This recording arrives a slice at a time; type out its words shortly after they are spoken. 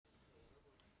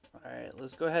All right,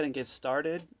 let's go ahead and get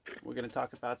started. We're going to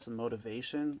talk about some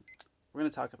motivation. We're going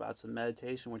to talk about some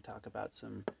meditation. We're going to talk about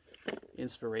some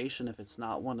inspiration. If it's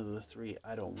not one of the three,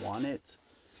 I don't want it.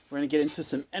 We're going to get into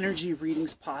some energy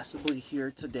readings possibly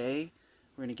here today.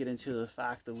 We're going to get into the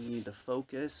fact that we need to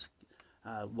focus.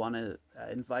 Want to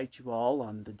invite you all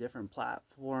on the different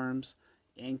platforms: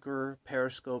 Anchor,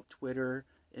 Periscope, Twitter,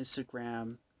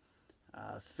 Instagram,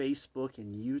 Facebook,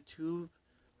 and YouTube,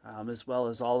 as well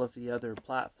as all of the other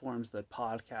platforms that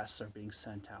podcasts are being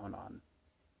sent out on.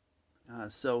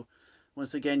 So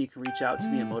once again, you can reach out to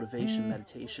me at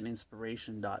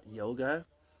motivationmeditationinspiration.yoga.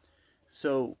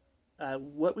 So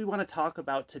what we want to talk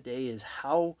about today is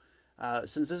how,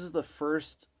 since this is the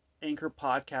first Anchor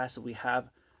podcast that we have,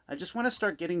 I just want to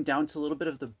start getting down to a little bit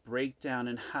of the breakdown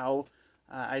and how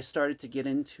I started to get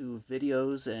into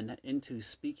videos and into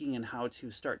speaking and how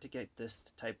to start to get this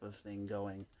type of thing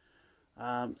going.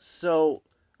 So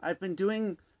I've been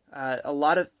doing a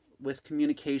lot of with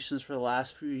communications for the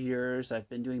last few years. I've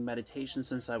been doing meditation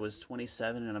since I was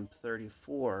 27 and I'm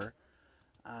 34.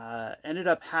 Ended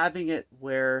up having it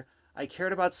where I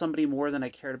cared about somebody more than I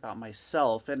cared about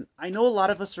myself. And I know a lot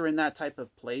of us are in that type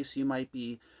of place. You might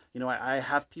be, I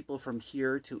have people from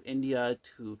here to India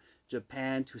to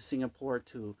Japan to Singapore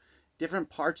to different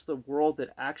parts of the world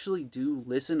that actually do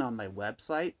listen on my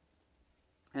website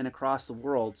and across the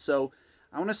world. So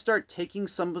I want to start taking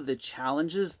some of the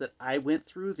challenges that I went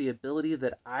through, the ability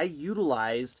that I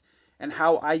utilized, and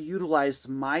how I utilized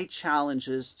my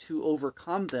challenges to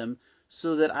overcome them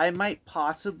so that I might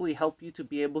possibly help you to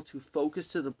be able to focus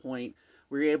to the point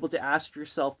where you're able to ask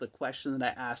yourself the question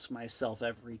that I ask myself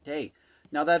every day.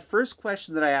 Now, that first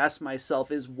question that I ask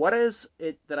myself is, what is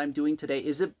it that I'm doing today?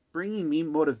 Is it bringing me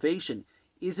motivation?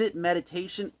 Is it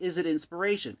meditation? Is it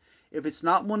inspiration? If it's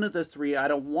not one of the three, I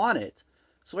don't want it.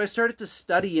 So I started to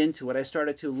study into it. I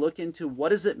started to look into what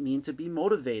does it mean to be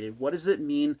motivated? What does it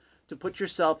mean to put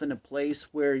yourself in a place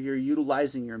where you're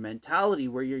utilizing your mentality,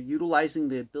 where you're utilizing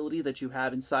the ability that you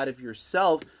have inside of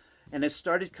yourself? And it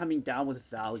started coming down with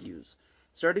values.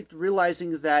 Started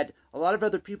realizing that a lot of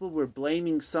other people were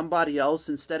blaming somebody else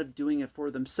instead of doing it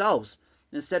for themselves.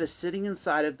 Instead of sitting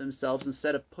inside of themselves,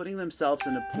 instead of putting themselves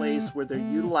in a place where they're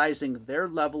utilizing their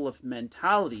level of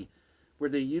mentality, where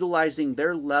they're utilizing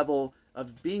their level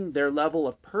of being, their level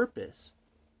of purpose.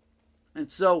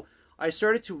 And so I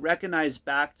started to recognize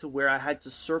back to where I had to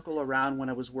circle around when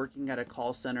I was working at a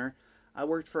call center. I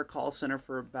worked for a call center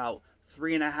for about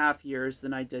 3.5 years.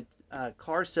 Then I did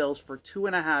car sales for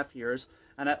 2.5 years,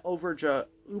 and I overdraw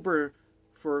Uber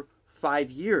for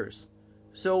 5 years.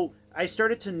 So I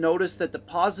started to notice that the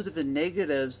positive and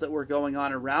negatives that were going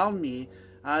on around me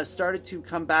started to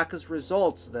come back as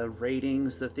results. The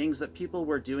ratings, the things that people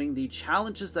were doing, the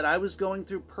challenges that I was going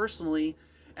through personally,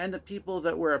 and the people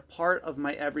that were a part of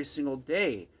my every single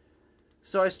day.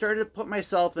 So I started to put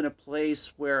myself in a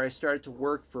place where I started to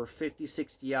work for 50,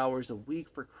 60 hours a week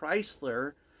for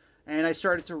Chrysler, and I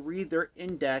started to read their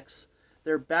index,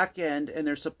 their back end, and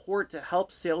their support to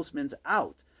help salesmen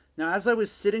out. Now, as I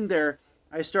was sitting there,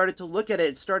 I started to look at it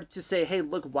and started to say, hey,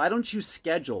 look, why don't you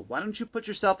schedule? Why don't you put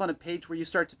yourself on a page where you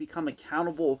start to become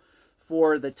accountable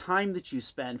for the time that you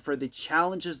spend, for the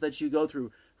challenges that you go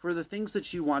through, for the things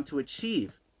that you want to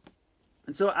achieve?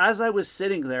 And so as I was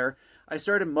sitting there, I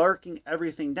started marking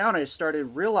everything down. I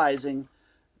started realizing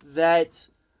that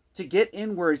to get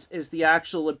inwards is the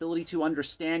actual ability to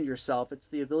understand yourself. It's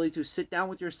the ability to sit down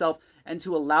with yourself and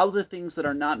to allow the things that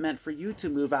are not meant for you to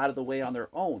move out of the way on their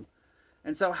own.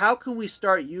 And so how can we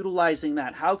start utilizing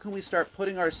that? How can we start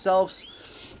putting ourselves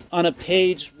on a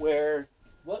page where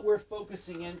what we're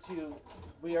focusing into,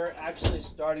 we are actually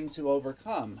starting to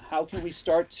overcome? How can we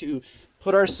start to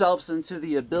put ourselves into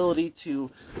the ability to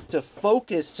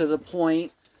focus to the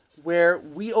point where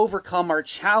we overcome our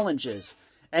challenges?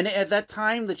 And at that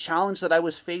time, the challenge that I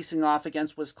was facing off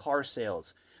against was car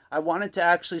sales. I wanted to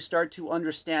actually start to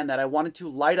understand that. I wanted to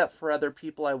light up for other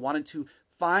people. I wanted to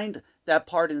find that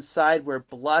part inside where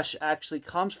blush actually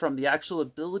comes from, the actual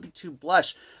ability to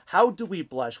blush. How do we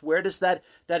blush? Where does that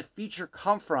feature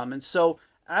come from? And so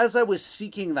as I was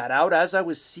seeking that out, as I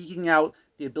was seeking out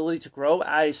the ability to grow,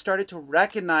 I started to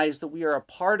recognize that we are a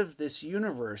part of this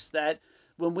universe, that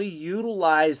when we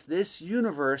utilize this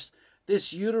universe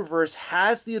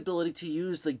has the ability to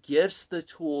use the gifts, the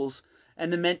tools,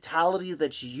 and the mentality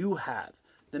that you have.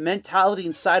 The mentality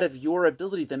inside of your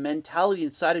ability, the mentality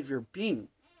inside of your being.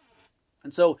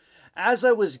 And so as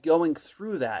I was going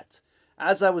through that,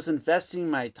 as I was investing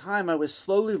my time, I was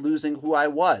slowly losing who I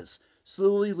was,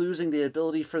 slowly losing the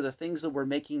ability for the things that were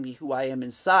making me who I am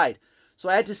inside. So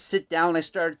I had to sit down. I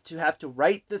started to have to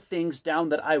write the things down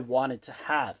that I wanted to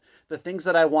have, the things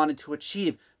that I wanted to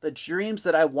achieve, the dreams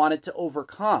that I wanted to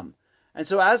overcome. And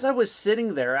so as I was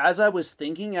sitting there, as I was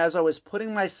thinking, as I was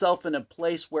putting myself in a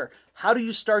place where, how do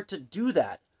you start to do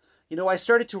that? I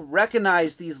started to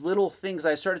recognize these little things.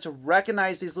 I started to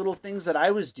recognize these little things that I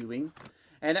was doing.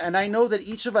 And I know that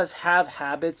each of us have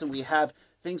habits, and we have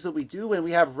things that we do, and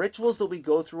we have rituals that we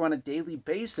go through on a daily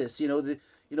basis.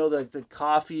 The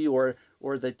coffee or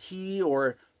the tea,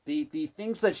 or the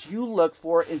things that you look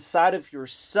for inside of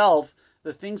yourself,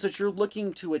 the things that you're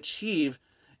looking to achieve,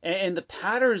 and the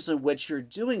patterns in which you're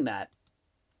doing that.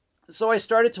 So I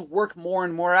started to work more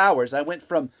and more hours. I went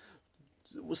from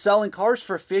selling cars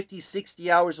for 50,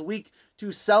 60 hours a week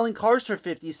to selling cars for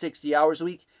 50, 60 hours a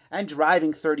week and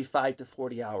driving 35 to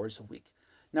 40 hours a week.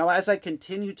 Now, as I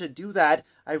continued to do that,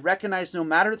 I recognized no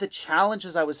matter the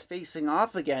challenges I was facing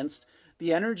off against,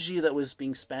 the energy that was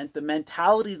being spent, the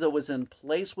mentality that was in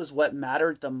place was what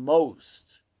mattered the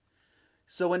most.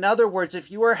 So in other words, if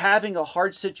you are having a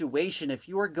hard situation, if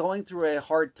you are going through a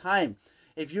hard time,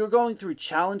 if you're going through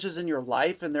challenges in your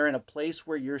life and they're in a place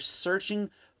where you're searching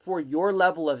for your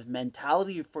level of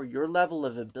mentality, for your level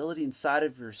of ability inside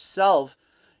of yourself,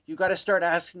 you got to start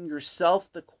asking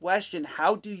yourself the question,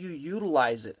 how do you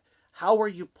utilize it? How are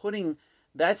you putting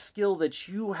that skill that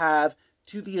you have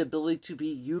to the ability to be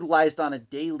utilized on a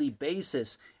daily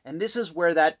basis? And this is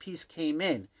where that piece came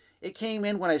in. It came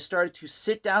in when I started to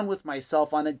sit down with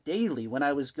myself on a daily, when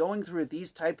I was going through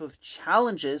these type of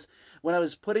challenges, when I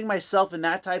was putting myself in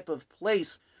that type of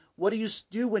place. What do you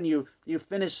do when you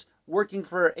finish working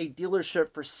for a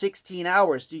dealership for 16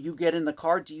 hours? Do you get in the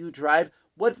car? Do you drive?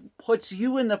 What puts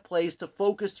you in the place to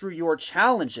focus through your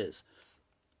challenges?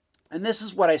 And this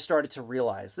is what I started to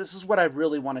realize. This is what I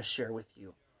really want to share with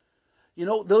you.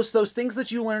 Those things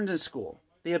that you learned in school,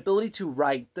 the ability to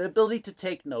write, the ability to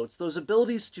take notes, those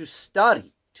abilities to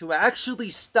study, to actually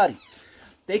study,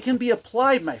 they can be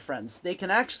applied, my friends. They can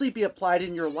actually be applied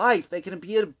in your life. They can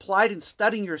be applied in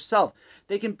studying yourself.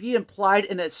 They can be applied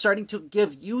in it starting to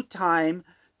give you time,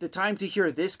 the time to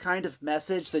hear this kind of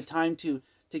message, the time to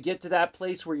get to that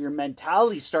place where your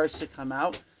mentality starts to come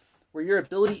out, where your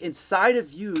ability inside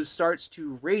of you starts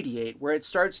to radiate, where it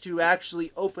starts to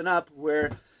actually open up,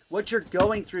 where what you're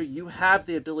going through, you have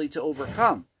the ability to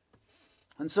overcome.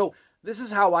 And so this is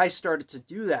how I started to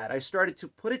do that. I started to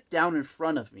put it down in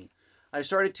front of me. I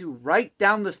started to write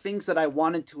down the things that I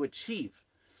wanted to achieve.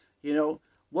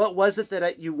 What was it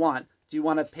that you want? Do you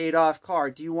want a paid off car?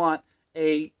 Do you want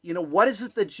what is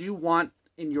it that you want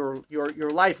in your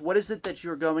life? What is it that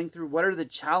you're going through? What are the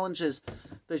challenges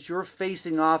that you're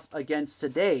facing off against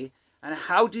today? And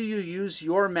how do you use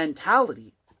your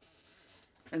mentality?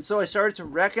 And so I started to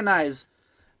recognize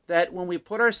that when we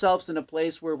put ourselves in a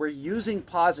place where we're using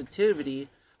positivity,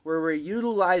 where we're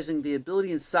utilizing the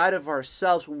ability inside of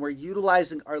ourselves, when we're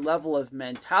utilizing our level of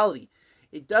mentality,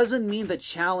 it doesn't mean the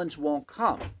challenge won't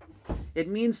come. It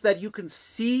means that you can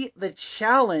see the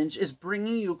challenge is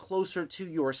bringing you closer to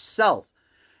yourself.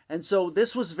 And so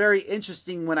this was very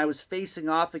interesting when I was facing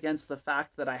off against the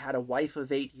fact that I had a wife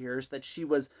of 8 years, that she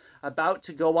was about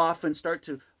to go off and start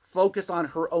to focus on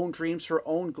her own dreams, her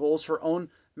own goals, her own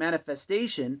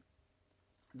manifestation,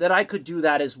 that I could do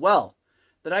that as well.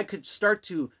 That I could start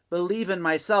to believe in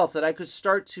myself, that I could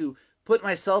start to put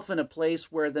myself in a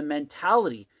place where the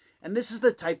mentality, and this is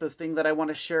the type of thing that I want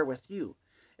to share with you.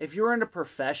 If you're in a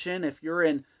profession, if you're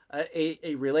in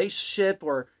a relationship,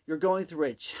 or you're going through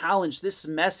a challenge, this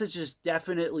message is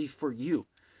definitely for you.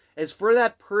 It's for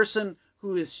that person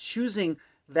who is choosing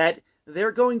that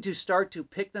they're going to start to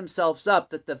pick themselves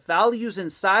up, that the values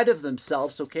inside of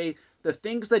themselves, okay, the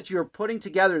things that you're putting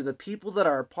together, the people that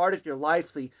are a part of your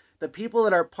life, the people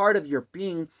that are part of your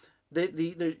being,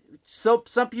 so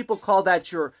some people call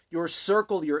that your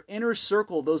circle, your inner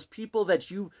circle, those people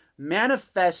that you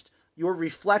manifest your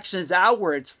reflections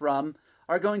outwards from,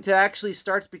 are going to actually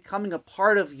start becoming a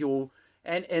part of you.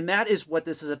 And that is what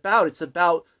this is about. It's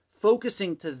about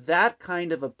focusing to that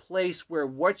kind of a place where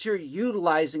what you're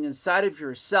utilizing inside of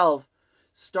yourself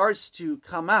starts to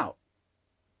come out.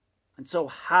 And so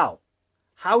how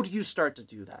do you start to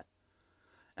do that?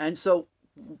 And so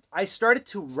I started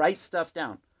to write stuff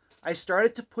down. I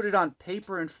started to put it on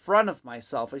paper in front of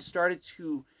myself. I started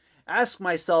to ask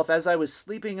myself as I was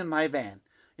sleeping in my van.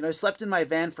 I slept in my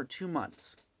van for 2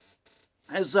 months.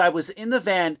 As I was in the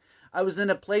van, I was in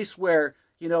a place where,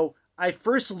 I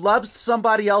first loved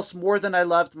somebody else more than I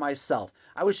loved myself.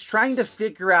 I was trying to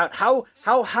figure out how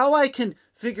I can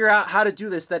figure out how to do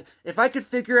this, that if I could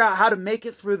figure out how to make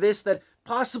it through this, that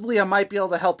possibly I might be able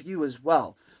to help you as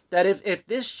well. that if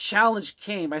this challenge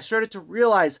came, I started to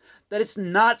realize that it's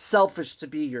not selfish to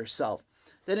be yourself.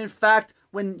 That in fact,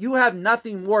 when you have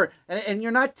nothing more, and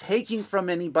you're not taking from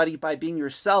anybody by being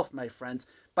yourself, my friends,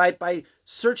 by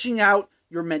searching out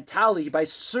your mentality, by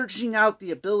searching out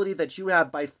the ability that you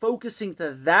have, by focusing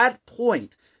to that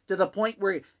point, to the point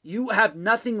where you have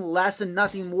nothing less and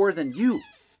nothing more than you.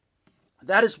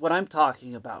 That is what I'm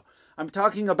talking about. I'm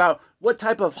talking about what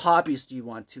type of hobbies do you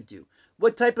want to do?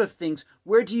 What type of things?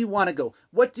 Where do you want to go?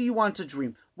 What do you want to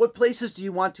dream? What places do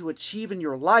you want to achieve in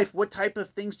your life? What type of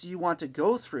things do you want to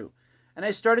go through? And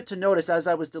I started to notice as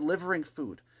I was delivering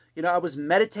food, I was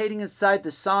meditating inside the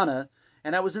sauna,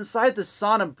 and I was inside the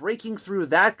sauna breaking through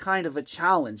that kind of a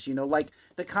challenge, like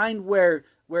the kind where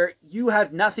you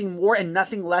have nothing more and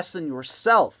nothing less than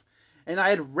yourself. And I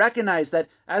had recognized that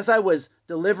as I was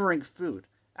delivering food,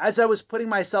 as I was putting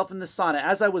myself in the sauna,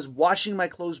 as I was washing my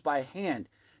clothes by hand,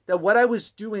 that what I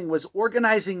was doing was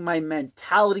organizing my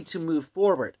mentality to move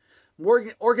forward,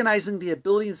 organizing the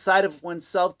ability inside of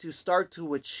oneself to start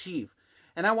to achieve.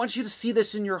 And I want you to see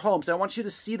this in your homes. I want you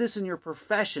to see this in your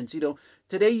professions.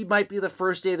 Today might be the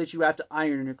first day that you have to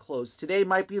iron your clothes. Today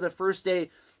might be the first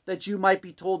day that you might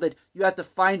be told that you have to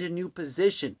find a new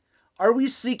position. Are we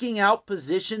seeking out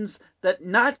positions that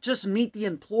not just meet the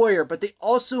employer, but they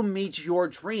also meet your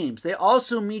dreams? They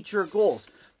also meet your goals.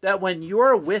 That when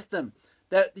you're with them,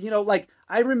 that, like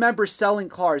I remember selling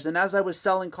cars. And as I was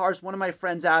selling cars, one of my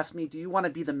friends asked me, do you want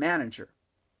to be the manager?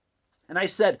 And I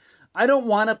said, I don't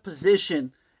want a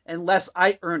position unless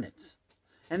I earn it.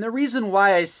 And the reason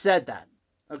why I said that,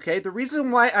 the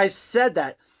reason why I said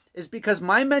that is because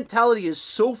my mentality is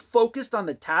so focused on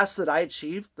the tasks that I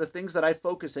achieve, the things that I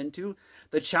focus into,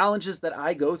 the challenges that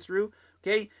I go through,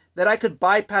 that I could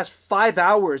bypass 5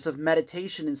 hours of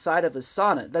meditation inside of a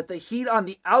sauna, that the heat on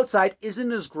the outside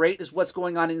isn't as great as what's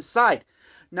going on inside.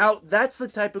 Now, that's the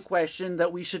type of question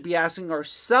that we should be asking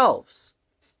ourselves.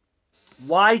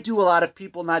 Why do a lot of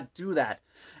people not do that?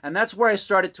 And that's where I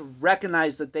started to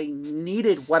recognize that they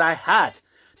needed what I had,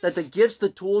 that the gifts, the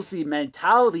tools, the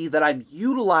mentality that I'm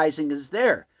utilizing is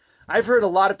there. I've heard a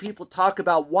lot of people talk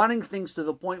about wanting things to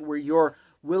the point where you're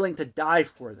willing to die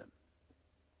for them.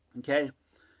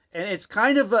 And it's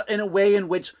kind of in a way in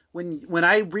which when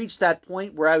I reached that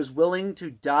point where I was willing to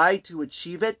die to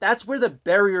achieve it, that's where the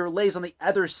barrier lays on the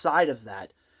other side of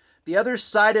that. The other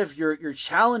side of your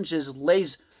challenges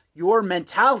lays your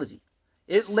mentality.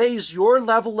 It lays your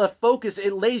level of focus.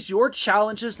 It lays your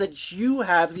challenges that you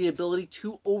have the ability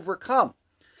to overcome.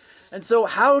 And so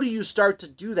how do you start to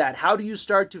do that? How do you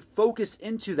start to focus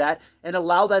into that and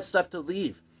allow that stuff to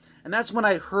leave? And that's when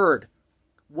I heard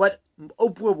what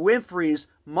Oprah Winfrey's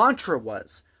mantra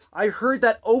was. I heard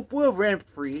that Oprah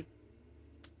Winfrey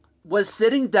was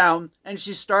sitting down and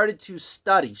she started to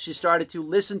study. She started to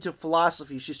listen to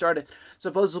philosophy. She started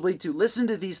supposedly to listen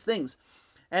to these things.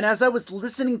 And as I was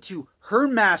listening to her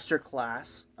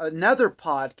masterclass, another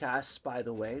podcast, by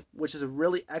the way, which is a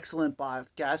really excellent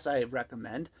podcast I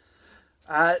recommend,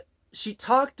 she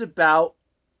talked about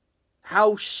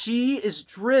how she is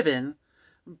driven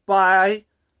by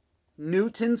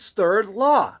Newton's third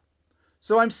law.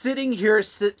 So I'm sitting here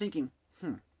thinking,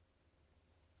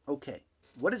 okay,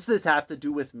 what does this have to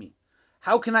do with me?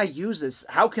 How can I use this?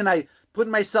 How can I put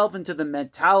myself into the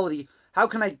mentality? How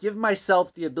can I give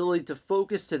myself the ability to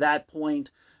focus to that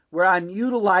point where I'm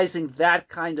utilizing that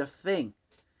kind of thing?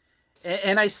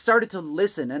 And I started to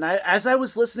listen. And as I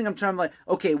was listening, I'm trying like,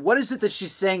 okay, what is it that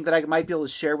she's saying that I might be able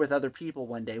to share with other people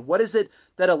one day? What is it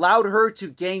that allowed her to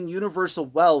gain universal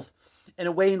wealth in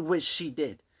a way in which she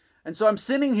did? And so I'm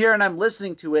sitting here and I'm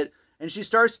listening to it. And she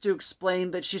starts to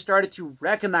explain that she started to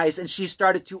recognize and she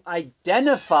started to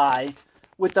identify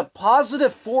with the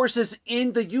positive forces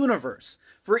in the universe.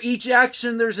 For each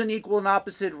action, there's an equal and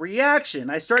opposite reaction.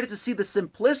 I started to see the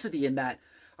simplicity in that.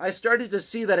 I started to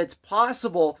see that it's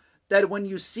possible that when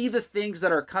you see the things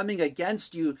that are coming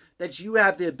against you, that you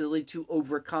have the ability to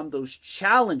overcome those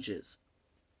challenges.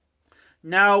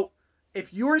 Now,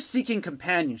 if you're seeking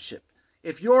companionship,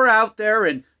 if you're out there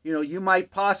and you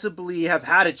might possibly have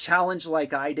had a challenge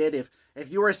like I did,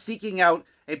 if you are seeking out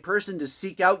a person to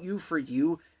seek out you for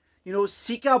you,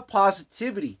 seek out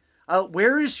positivity.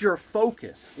 Where is your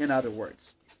focus, in other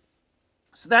words?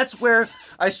 So that's where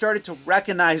I started to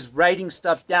recognize writing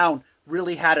stuff down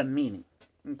really had a meaning,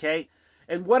 okay?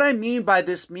 And what I mean by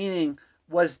this meaning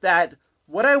was that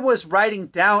what I was writing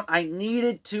down, I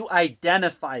needed to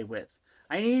identify with.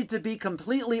 I needed to be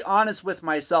completely honest with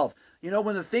myself.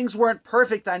 When the things weren't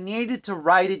perfect, I needed to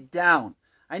write it down.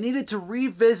 I needed to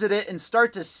revisit it and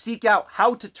start to seek out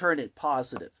how to turn it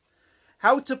positive.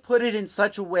 How to put it in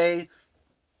such a way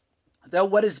that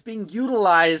what is being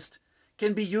utilized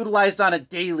can be utilized on a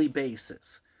daily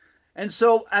basis. And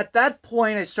so at that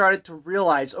point, I started to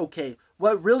realize, okay,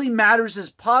 what really matters is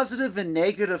positive and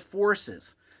negative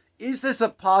forces. Is this a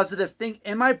positive thing?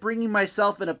 Am I bringing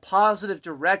myself in a positive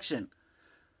direction?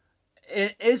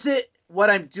 Is it what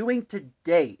I'm doing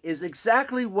today? Is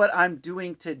exactly what I'm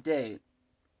doing today?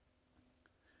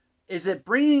 Is it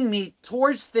bringing me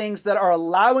towards things that are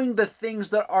allowing the things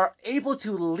that are able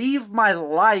to leave my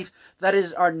life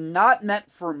are not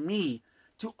meant for me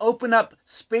to open up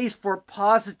space for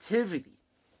positivity,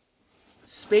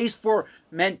 space for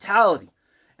mentality?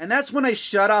 And that's when I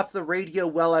shut off the radio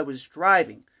while I was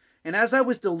driving. And as I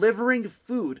was delivering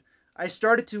food, I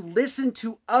started to listen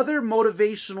to other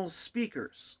motivational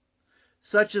speakers,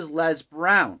 such as Les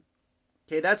Brown.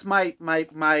 Okay, that's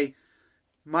the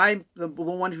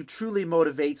one who truly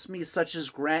motivates me, such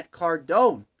as Grant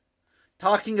Cardone,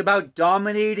 talking about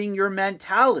dominating your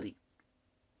mentality,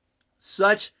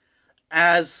 such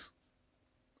as,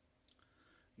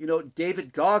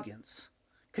 David Goggins,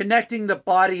 connecting the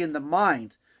body and the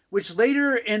mind, which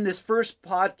later in this first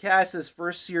podcast, this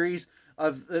first series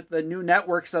of the new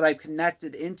networks that I've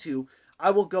connected into,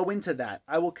 I will go into that.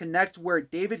 I will connect where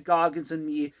David Goggins and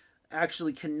me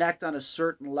actually connect on a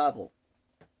certain level.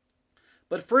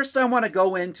 But first I want to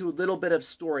go into a little bit of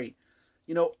story.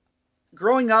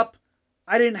 Growing up,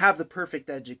 I didn't have the perfect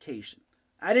education.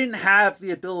 I didn't have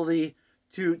the ability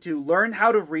to learn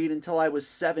how to read until I was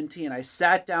 17. I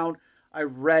sat down, I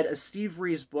read a Steve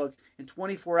Reeves book. In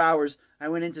 24 hours, I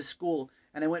went into school,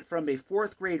 and I went from a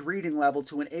 4th grade reading level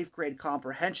to an 8th grade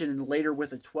comprehension, and later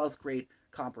with a 12th grade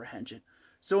comprehension.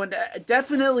 So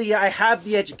definitely I have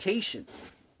the education.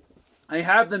 I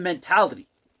have the mentality.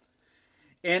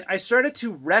 And I started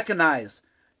to recognize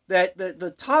that the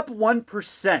top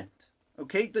 1%,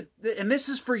 okay, and this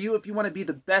is for you if you want to be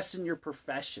the best in your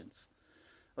professions,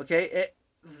 okay,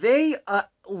 they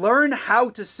learn how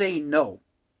to say no,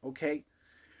 okay?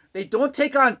 They don't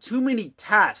take on too many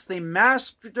tasks. They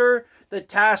master the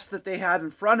tasks that they have in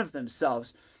front of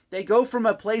themselves. They go from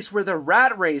a place where the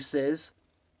rat race is,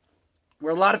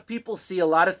 where a lot of people see a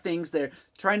lot of things, they're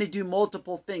trying to do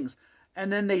multiple things,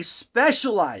 and then they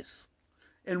specialize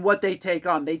in what they take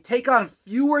on. They take on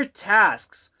fewer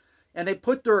tasks, and they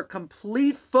put their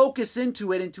complete focus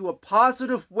into it into a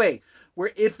positive way,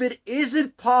 where if it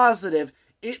isn't positive,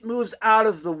 it moves out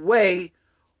of the way,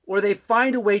 or they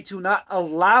find a way to not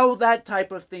allow that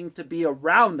type of thing to be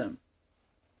around them.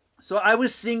 So I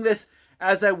was seeing this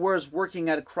as I was working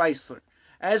at Chrysler,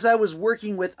 as I was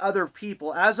working with other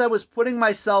people, as I was putting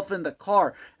myself in the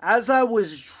car, as I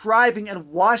was driving and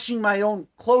washing my own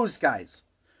clothes, guys.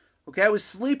 Okay, I was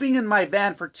sleeping in my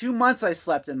van. For 2 months I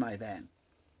slept in my van.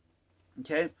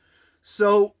 Okay,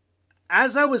 so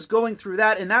as I was going through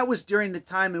that, and that was during the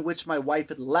time in which my wife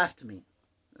had left me.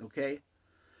 Okay,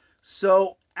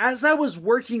 so as I was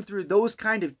working through those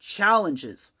kind of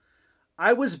challenges,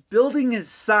 I was building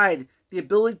inside the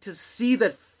ability to see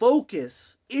that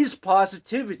focus is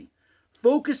positivity.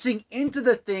 Focusing into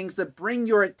the things that bring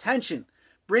your attention,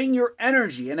 bring your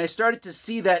energy. And I started to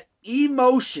see that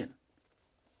emotion.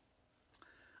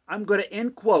 I'm going to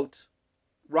end quote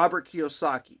Robert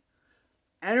Kiyosaki.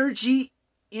 Energy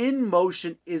in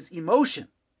motion is emotion.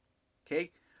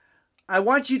 Okay? I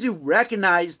want you to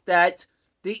recognize that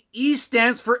the E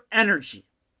stands for energy.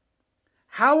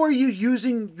 How are you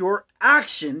using your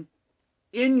action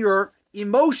in your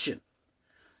emotion?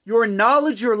 Your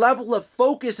knowledge, your level of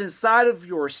focus inside of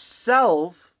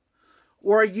yourself,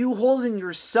 or are you holding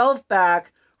yourself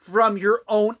back from your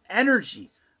own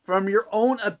energy, from your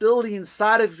own ability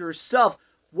inside of yourself?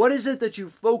 What is it that you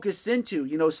focus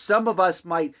into? Some of us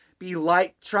might be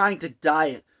like trying to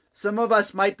diet. Some of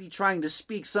us might be trying to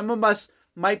speak. Some of us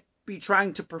might be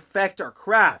trying to perfect our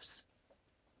crafts.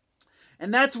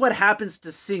 And that's what happens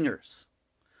to singers.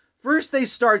 First they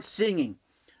start singing.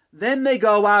 Then they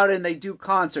go out and they do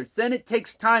concerts. Then it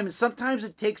takes time, and sometimes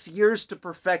it takes years to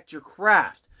perfect your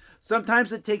craft.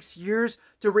 Sometimes it takes years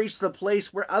to reach the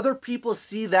place where other people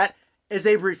see that as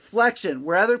a reflection,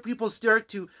 where other people start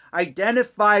to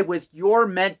identify with your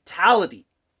mentality.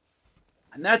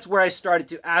 And that's where I started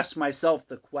to ask myself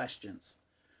the questions.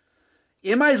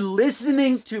 Am I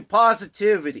listening to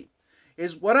positivity?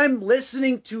 Is what I'm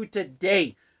listening to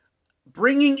today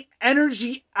bringing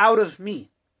energy out of me?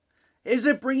 Is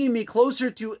it bringing me closer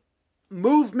to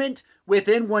movement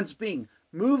within one's being,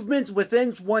 movement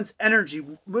within one's energy,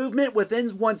 movement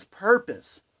within one's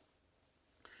purpose?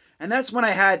 And that's when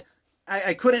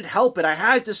I couldn't help it. I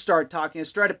had to start talking. I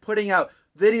started putting out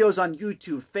videos on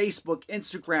YouTube, Facebook,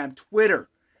 Instagram, Twitter.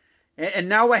 And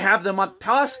now I have them on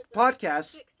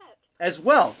podcasts as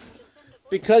well.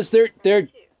 because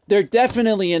they're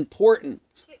definitely important.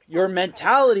 Your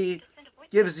mentality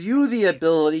gives you the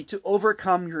ability to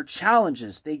overcome your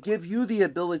challenges. They give you the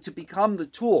ability to become the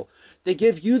tool. They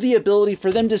give you the ability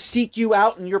for them to seek you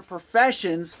out in your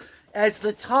professions as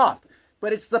the top.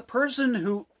 But it's the person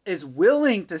who is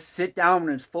willing to sit down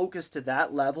and focus to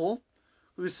that level,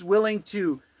 who's willing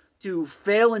to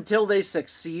fail until they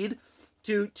succeed,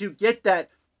 to get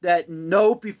that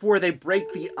note before they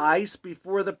break the ice,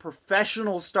 before the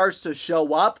professional starts to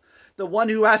show up, the one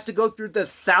who has to go through the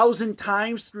 1,000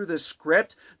 times through the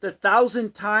script, the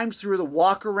 1,000 times through the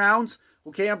walkarounds.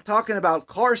 Okay, I'm talking about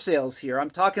car sales here. I'm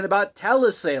talking about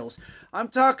telesales. I'm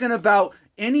talking about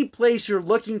any place you're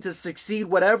looking to succeed,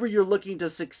 whatever you're looking to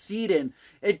succeed in.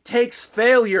 It takes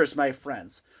failures, my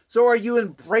friends. So are you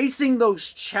embracing those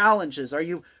challenges? Are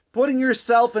you putting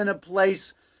yourself in a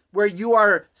place where you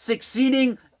are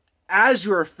succeeding as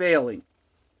you're failing?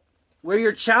 Where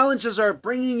your challenges are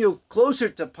bringing you closer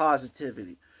to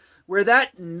positivity? Where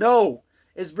that no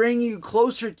is bringing you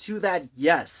closer to that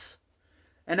yes?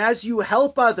 And as you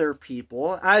help other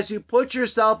people, as you put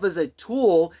yourself as a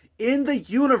tool in the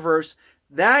universe,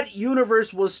 that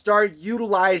universe will start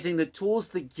utilizing the tools,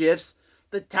 the gifts,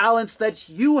 the talents that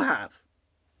you have.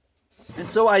 And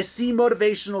so I see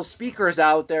motivational speakers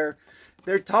out there.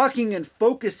 They're talking and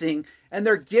focusing, and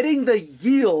they're getting the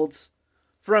yields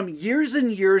from years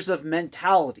and years of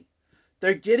mentality.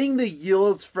 They're getting the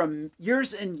yields from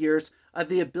years and years of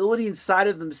the ability inside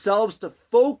of themselves to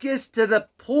focus to the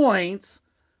point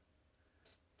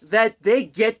that they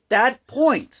get that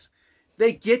point.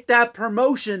 They get that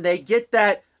promotion. They get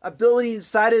that ability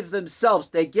inside of themselves.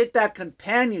 They get that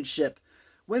companionship.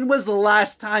 When was the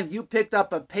last time you picked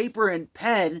up a paper and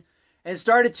pen and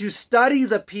started to study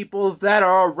the people that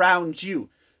are around you?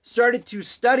 Started to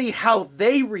study how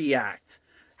they react,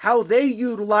 how they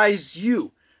utilize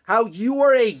you, how you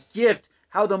are a gift,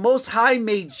 how the Most High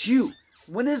made you.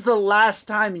 When is the last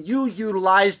time you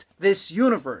utilized this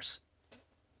universe?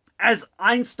 As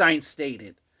Einstein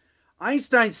stated,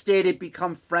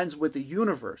 become friends with the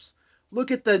universe.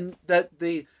 Look at the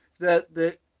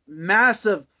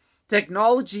massive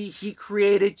technology he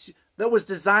created that was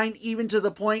designed even to the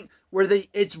point where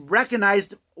it's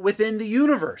recognized within the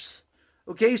universe.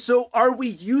 Okay, so are we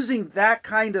using that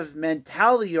kind of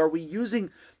mentality? Are we using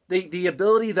the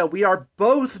ability that we are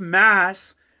both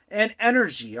mass and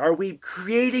energy? Are we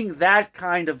creating that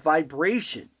kind of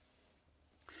vibration?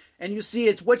 And you see,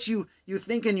 it's what you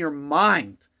think in your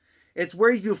mind. It's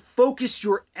where you focus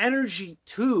your energy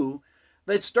to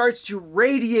that starts to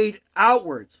radiate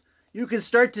outwards. You can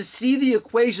start to see the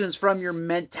equations from your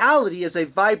mentality as a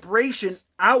vibration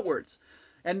outwards.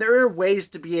 And there are ways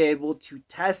to be able to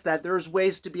test that. There's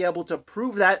ways to be able to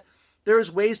prove that.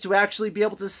 There's ways to actually be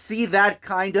able to see that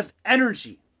kind of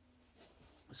energy.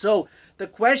 So the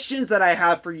questions that I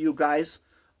have for you guys,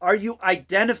 are you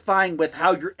identifying with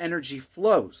how your energy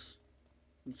flows?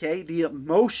 Okay, the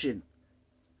emotion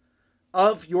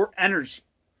of your energy.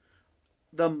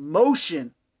 The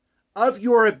motion of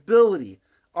your ability.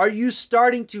 Are you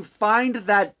starting to find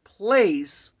that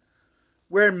place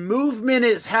where movement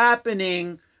is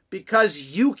happening because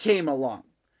you came along,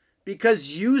 because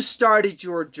you started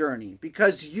your journey,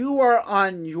 because you are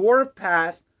on your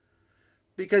path,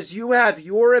 because you have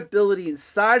your ability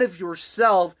inside of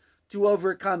yourself to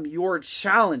overcome your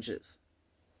challenges?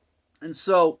 And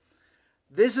so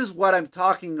this is what I'm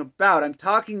talking about. I'm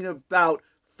talking about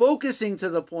focusing to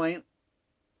the point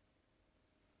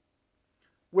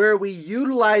where we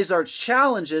utilize our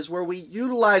challenges, where we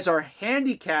utilize our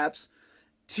handicaps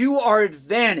to our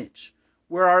advantage,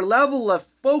 where our level of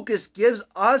focus gives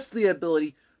us the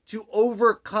ability to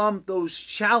overcome those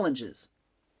challenges.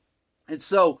 And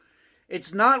so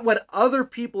it's not what other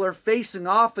people are facing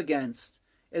off against,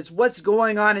 it's what's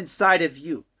going on inside of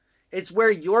you. It's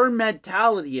where your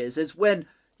mentality is. It's when,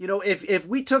 if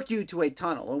we took you to a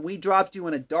tunnel and we dropped you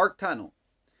in a dark tunnel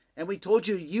and we told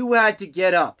you you had to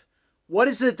get up, what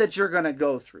is it that you're going to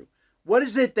go through? What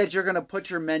is it that you're going to put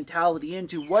your mentality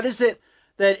into? What is it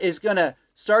that is going to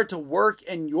start to work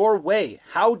in your way?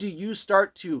 How do you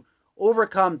start to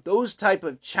overcome those type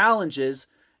of challenges?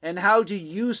 And how do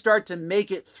you start to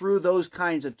make it through those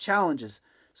kinds of challenges?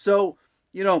 So,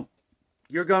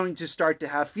 you're going to start to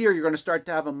have fear. You're going to start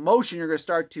to have emotion. You're going to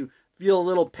start to feel a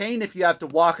little pain if you have to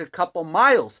walk a couple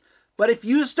miles. But if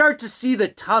you start to see the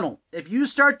tunnel, if you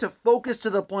start to focus to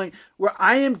the point where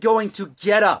I am going to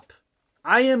get up,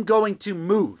 I am going to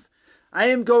move, I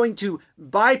am going to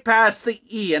bypass the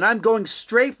E, and I'm going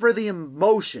straight for the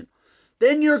emotion,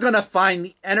 then you're going to find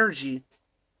the energy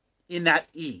in that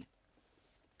E.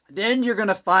 Then you're going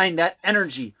to find that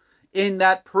energy in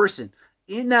that person,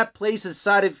 in that place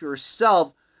inside of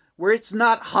yourself where it's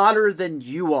not hotter than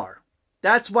you are.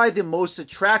 That's why the most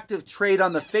attractive trait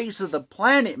on the face of the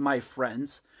planet, my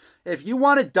friends, if you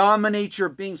want to dominate your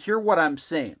being, hear what I'm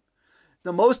saying.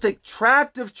 The most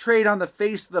attractive trait on the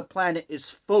face of the planet is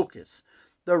focus.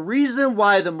 The reason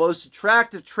why the most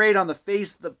attractive trait on the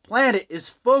face of the planet is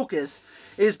focus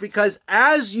is because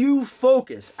as you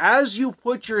focus, as you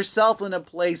put yourself in a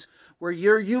place where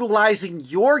you're utilizing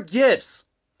your gifts,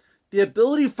 the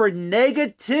ability for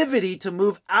negativity to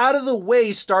move out of the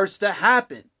way starts to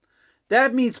happen.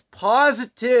 That means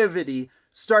positivity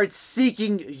starts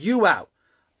seeking you out.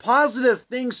 Positive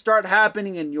things start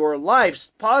happening in your life.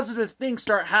 Positive things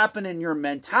start happening in your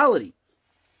mentality.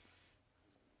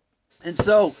 And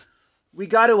so we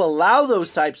got to allow those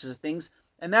types of things.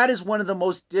 And that is one of the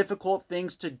most difficult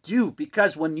things to do,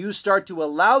 because when you start to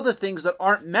allow the things that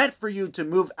aren't meant for you to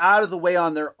move out of the way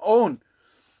on their own,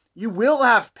 you will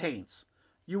have pains.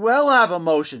 You will have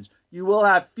emotions. You will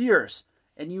have fears.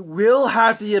 And you will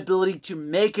have the ability to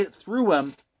make it through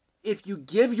them if you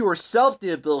give yourself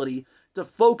the ability to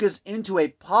focus into a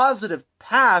positive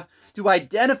path to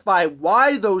identify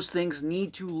why those things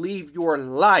need to leave your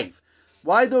life,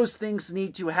 why those things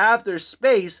need to have their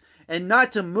space, and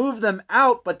not to move them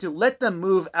out, but to let them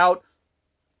move out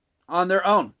on their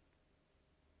own.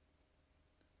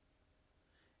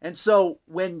 And so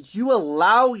when you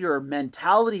allow your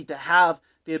mentality to have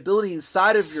the ability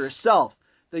inside of yourself,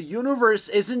 the universe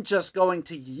isn't just going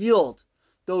to yield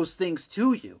those things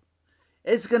to you.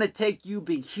 It's going to take you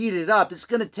being heated up. It's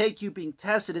going to take you being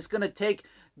tested. It's going to take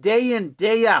day in,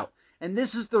 day out. And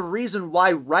this is the reason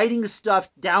why writing stuff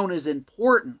down is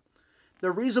important.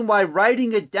 The reason why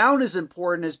writing it down is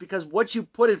important is because what you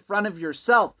put in front of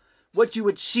yourself, what you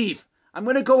achieve. I'm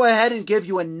going to go ahead and give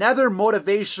you another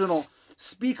motivational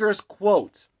speaker's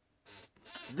quote.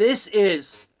 This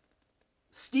is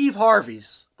Steve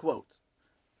Harvey's quote.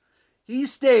 He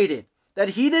stated that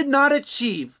he did not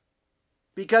achieve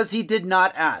because he did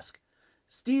not ask.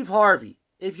 Steve Harvey,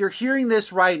 if you're hearing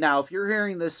this right now, if you're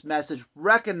hearing this message,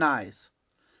 recognize,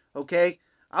 okay?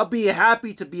 I'll be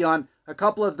happy to be on a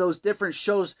couple of those different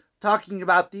shows talking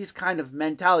about these kind of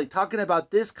mentality, talking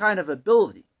about this kind of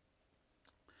ability.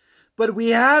 But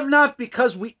we have not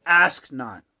because we ask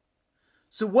not.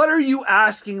 So what are you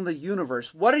asking the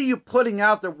universe? What are you putting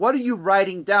out there? What are you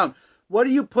writing down? What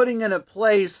are you putting in a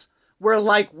place where,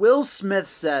 like Will Smith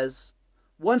says,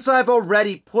 once I've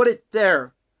already put it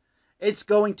there, it's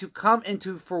going to come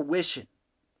into fruition.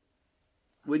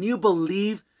 When you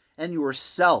believe in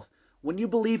yourself, when you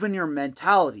believe in your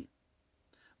mentality,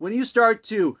 when you start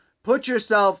to put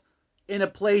yourself in a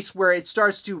place where it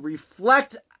starts to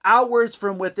reflect outwards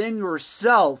from within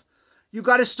yourself, you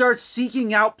got to start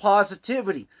seeking out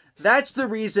positivity. That's the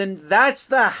reason, that's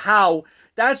the how.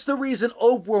 That's the reason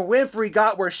Oprah Winfrey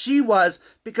got where she was,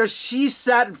 because she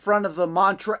sat in front of the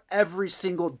mantra every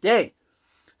single day.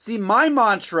 See, my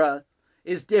mantra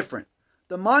is different.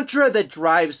 The mantra that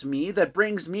drives me, that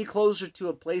brings me closer to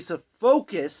a place of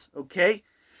focus, okay,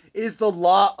 is the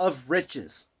law of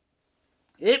riches.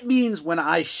 It means when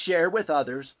I share with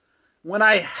others, when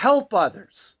I help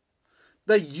others,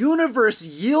 the universe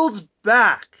yields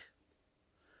back,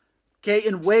 okay,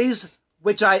 in ways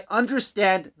which I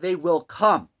understand they will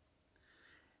come.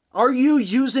 Are you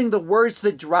using the words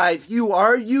that drive you?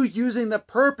 Are you using the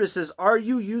purposes? Are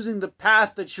you using the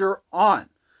path that you're on?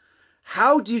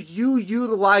 How do you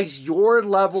utilize your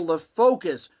level of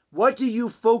focus? What do you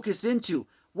focus into?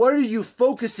 What are you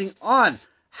focusing on?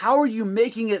 How are you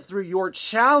making it through your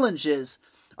challenges?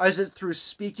 Is it through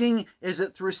speaking? Is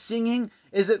it through singing?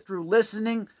 Is it through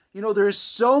listening? You know, there's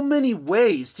so many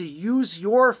ways to use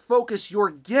your focus,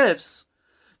 your gifts,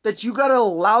 that you got to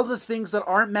allow the things that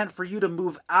aren't meant for you to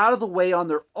move out of the way on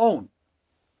their own.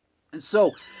 And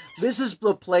so this is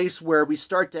the place where we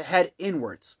start to head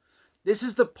inwards. This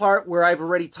is the part where I've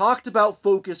already talked about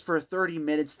focus for 30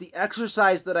 minutes, the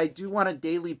exercise that I do on a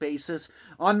daily basis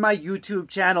on my YouTube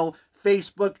channel,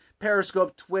 Facebook,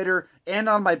 Periscope, Twitter, and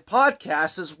on my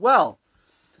podcast as well.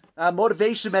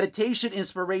 Motivation, meditation,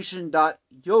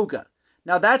 inspiration.yoga.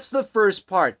 Now that's the first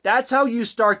part. That's how you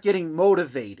start getting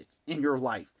motivated in your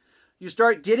life. You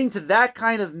start getting to that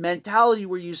kind of mentality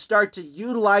where you start to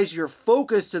utilize your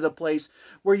focus to the place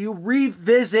where you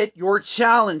revisit your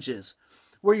challenges,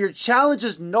 where your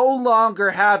challenges no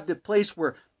longer have the place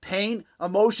where pain,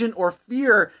 emotion, or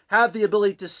fear have the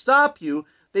ability to stop you.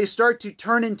 They start to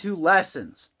turn into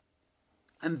lessons.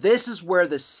 And this is where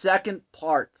the second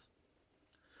part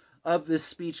of this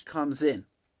speech comes in.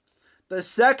 The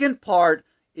second part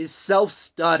is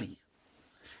self-study.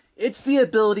 It's the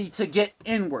ability to get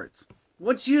inwards.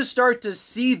 once you start to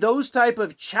see those type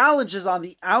of challenges on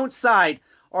the outside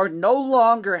are no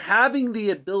longer having the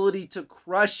ability to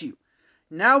crush you,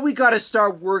 now we got to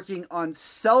start working on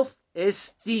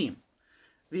self-esteem.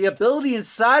 The ability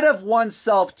inside of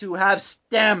oneself to have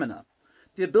stamina.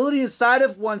 The ability inside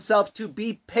of oneself to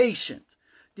be patient.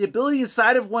 The ability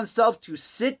inside of oneself to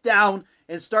sit down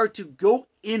and start to go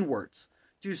inwards.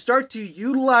 To start to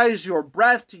utilize your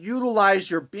breath, to utilize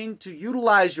your being, to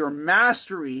utilize your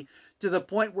mastery to the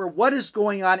point where what is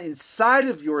going on inside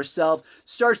of yourself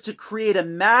starts to create a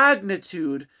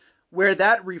magnitude where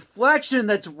that reflection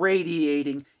that's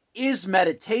radiating is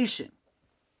meditation.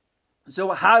 So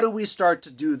how do we start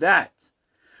to do that?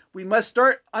 We must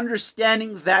start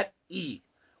understanding that E.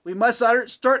 We must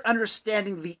start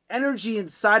understanding the energy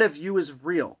inside of you is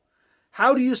real.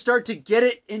 How do you start to get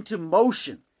it into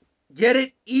motion? Get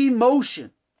it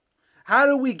emotion. How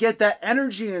do we get that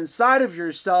energy inside of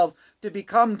yourself to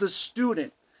become the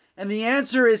student? And the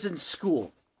answer is in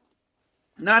school.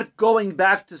 Not going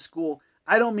back to school.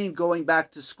 I don't mean going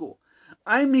back to school.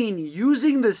 I mean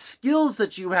using the skills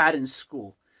that you had in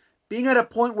school. Being at a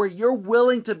point where you're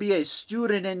willing to be a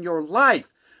student in your life,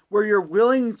 where you're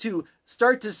willing to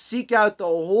start to seek out the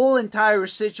whole entire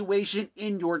situation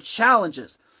in your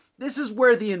challenges. This is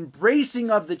where the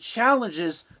embracing of the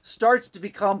challenges starts to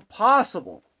become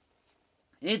possible.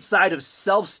 Inside of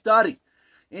self-study,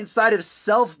 inside of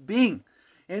self-being,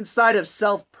 inside of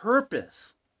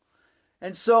self-purpose.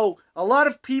 And so a lot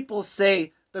of people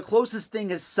say the closest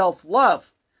thing is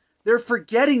self-love. They're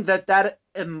forgetting that that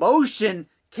emotion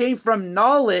came from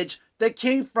knowledge that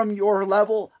came from your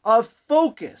level of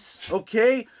focus,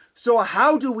 okay? So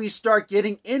how do we start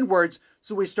getting inwards?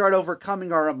 So we start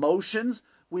overcoming our emotions,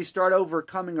 we start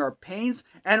overcoming our pains,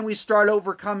 and we start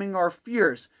overcoming our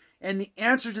fears. And the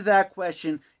answer to that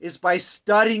question is by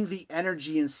studying the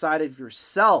energy inside of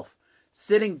yourself.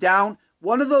 Sitting down,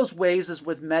 one of those ways is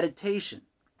with meditation.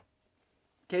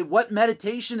 Okay, what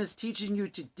meditation is teaching you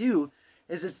to do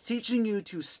is it's teaching you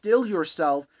to still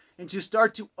yourself and to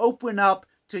start to open up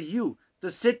to you,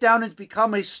 to sit down and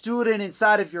become a student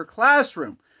inside of your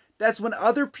classroom. That's when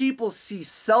other people see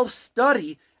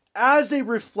self-study as a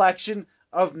reflection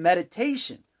of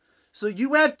meditation. So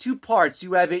you have two parts.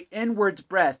 You have an inwards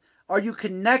breath. Are you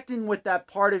connecting with that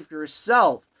part of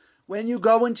yourself? When you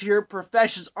go into your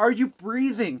professions, are you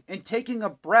breathing and taking a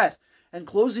breath and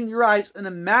closing your eyes and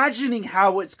imagining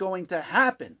how it's going to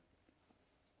happen?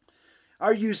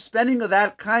 Are you spending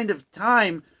that kind of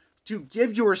time to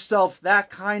give yourself that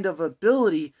kind of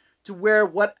ability to where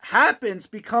what happens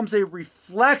becomes a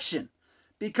reflection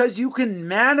because you can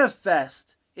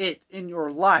manifest it in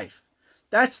your life?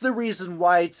 That's the reason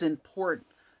why it's important,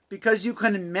 because you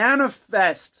can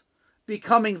manifest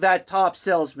becoming that top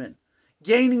salesman,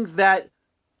 gaining that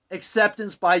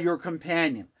acceptance by your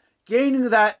companion,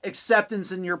 gaining that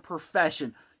acceptance in your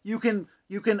profession. You can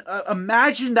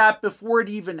imagine that before it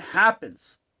even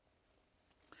happens.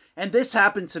 And this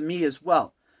happened to me as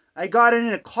well. I got in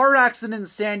a car accident in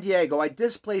San Diego. I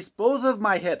displaced both of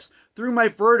my hips, threw my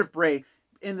vertebrae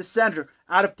in the center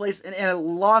out of place, and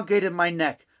elongated my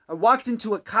neck. I walked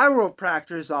into a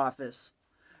chiropractor's office,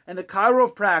 and the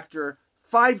chiropractor,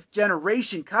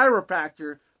 5th-generation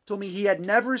chiropractor, told me he had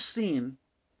never seen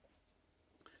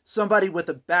somebody with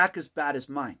a back as bad as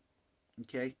mine.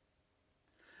 Okay?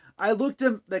 I looked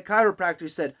at the chiropractor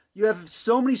and said, "You have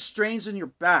so many strains in your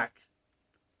back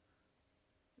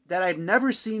that I've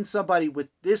never seen somebody with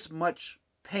this much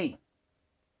pain."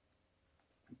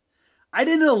 I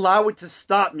didn't allow it to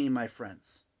stop me, my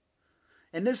friends.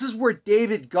 And this is where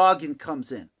David Goggin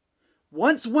comes in.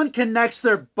 Once one connects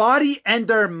their body and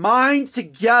their mind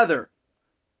together,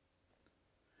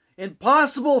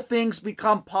 impossible things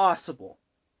become possible.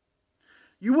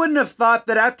 You wouldn't have thought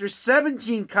that after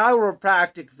 17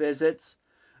 chiropractic visits,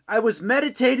 I was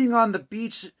meditating on the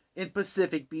beach in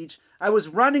Pacific Beach, I was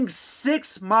running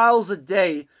 6 miles a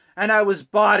day, and I was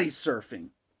body surfing.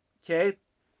 Okay?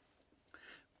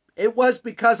 It was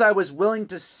because I was willing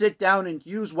to sit down and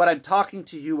use what I'm talking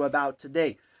to you about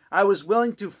today. I was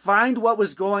willing to find what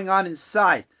was going on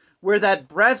inside, where that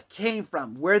breath came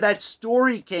from, where that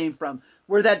story came from,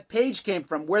 where that page came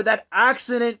from, where that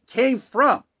accident came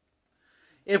from.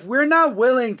 If we're not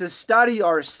willing to study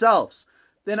ourselves,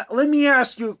 then let me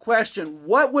ask you a question.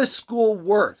 What was school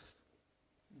worth?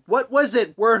 What was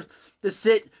it worth to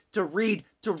sit, to read,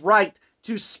 to write,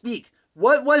 to speak?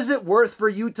 What was it worth for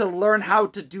you to learn how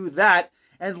to do that,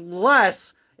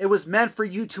 unless it was meant for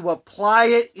you to apply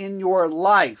it in your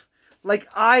life, like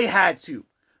I had to?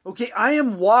 Okay, I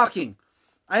am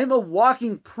a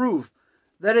walking proof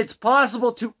that it's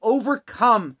possible to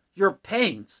overcome your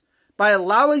pains by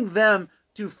allowing them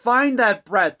to find that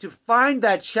breath, to find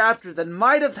that chapter that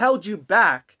might have held you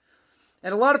back.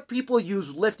 And a lot of people use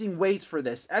lifting weights for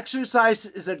this. Exercise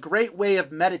is a great way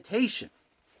of meditation.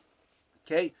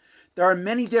 Okay? There are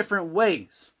many different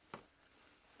ways.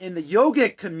 In the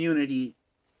yogic community,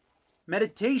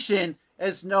 meditation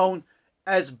is known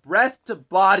as breath to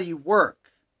body work.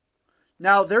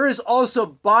 Now, there is also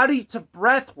body to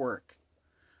breath work,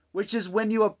 which is when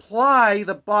you apply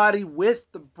the body with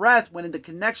the breath, when the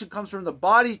connection comes from the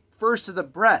body first to the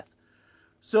breath.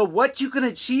 So what you can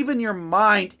achieve in your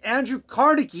mind, Andrew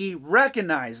Carnegie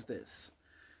recognized this.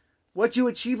 What you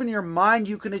achieve in your mind,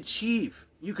 you can achieve.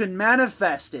 You can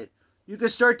manifest it. You can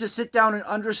start to sit down and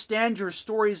understand your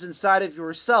stories inside of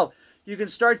yourself. You can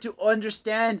start to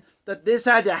understand that this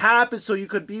had to happen so you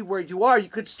could be where you are. You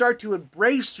could start to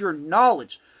embrace your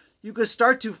knowledge. You could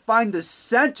start to find the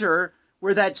center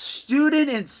where that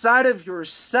student inside of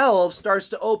yourself starts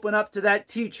to open up to that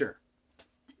teacher.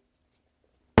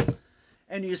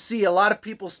 And you see, a lot of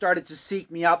people started to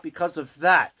seek me out because of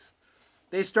that.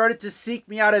 They started to seek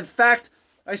me out. In fact,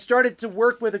 I started to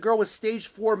work with a girl with stage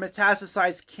 4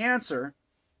 metastasized cancer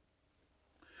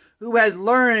who had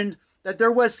learned that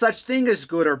there was such thing as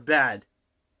good or bad.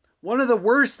 One of the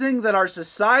worst things that our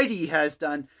society has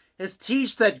done is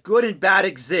teach that good and bad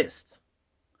exist.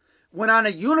 When on a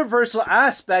universal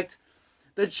aspect,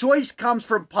 the choice comes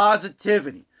from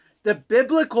positivity. The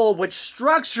biblical, which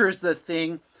structures the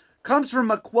thing, comes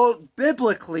from a quote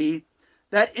biblically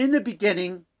that in the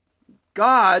beginning,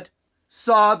 God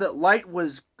saw that light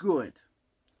was good.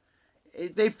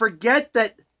 They forget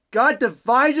that God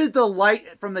divided the light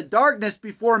from the darkness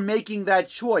before making that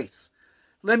choice.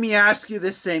 Let me ask you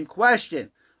this same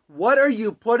question. What are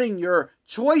you putting your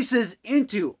choices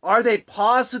into? Are they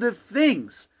positive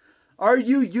things? Are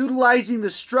you utilizing the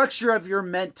structure of your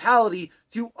mentality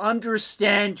to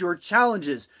understand your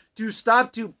challenges? To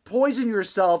stop to poison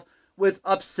yourself with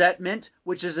upsetment,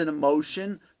 which is an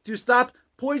emotion. To stop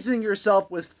poisoning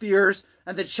yourself with fears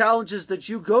and the challenges that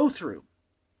you go through.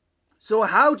 So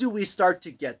how do we start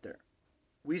to get there?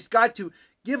 We've got to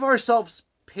give ourselves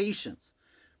patience.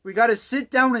 We got to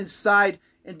sit down inside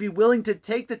and be willing to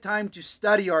take the time to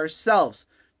study ourselves,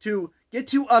 to get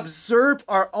to observe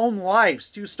our own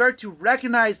lives, to start to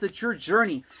recognize that your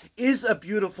journey is a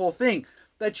beautiful thing,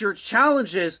 that your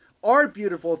challenges are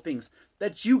beautiful things,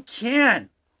 that you can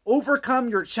overcome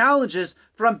your challenges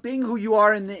from being who you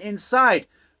are in the inside.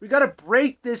 We got to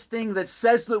break this thing that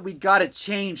says that we got to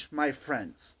change, my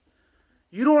friends.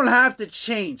 You don't have to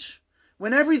change.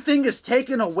 When everything is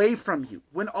taken away from you,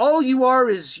 when all you are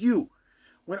is you,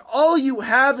 when all you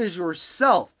have is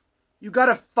yourself, you got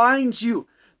to find you.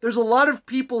 There's a lot of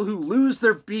people who lose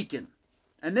their beacon.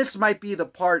 And this might be the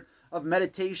part of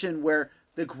meditation where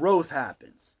the growth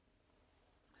happens.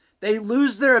 They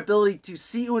lose their ability to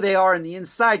see who they are in the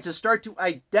inside, to start to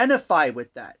identify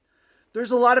with that.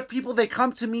 There's a lot of people, they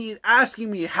come to me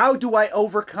asking me, how do I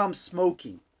overcome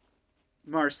smoking,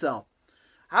 Marcel?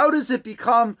 How does it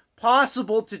become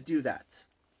possible to do that?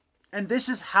 And this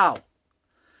is how.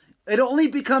 It only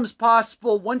becomes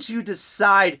possible once you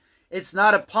decide it's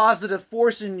not a positive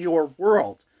force in your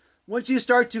world. Once you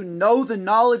start to know the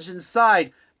knowledge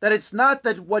inside that it's not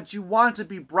that what you want to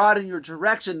be brought in your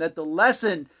direction, that the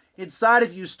lesson inside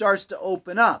of you starts to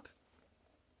open up.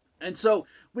 And so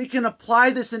we can apply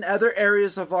this in other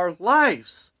areas of our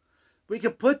lives. We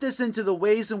can put this into the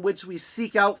ways in which we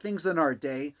seek out things in our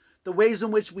day, the ways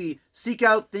in which we seek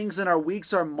out things in our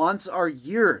weeks, our months, our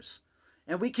years.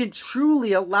 And we can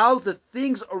truly allow the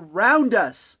things around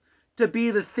us to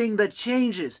be the thing that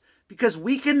changes, because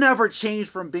we can never change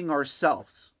from being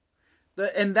ourselves.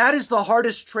 And that is the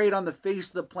hardest trait on the face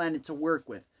of the planet to work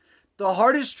with. The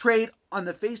hardest trait on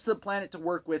the face of the planet to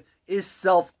work with is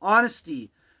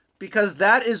self-honesty, because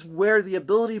that is where the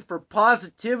ability for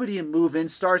positivity and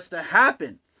movement starts to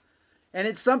happen. And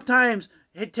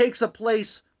it takes a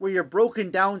place where you're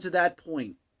broken down to that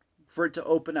point for it to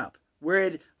open up,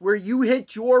 where you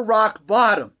hit your rock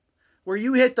bottom, where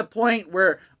you hit the point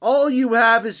where all you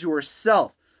have is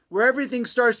yourself, where everything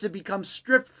starts to become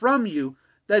stripped from you,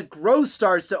 that growth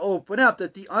starts to open up,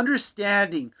 that the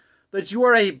understanding that you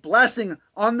are a blessing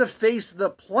on the face of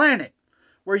the planet,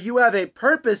 where you have a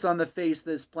purpose on the face of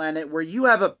this planet, where you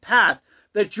have a path,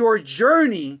 that your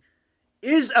journey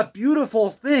is a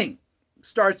beautiful thing,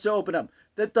 starts to open up,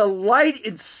 that the light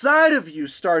inside of you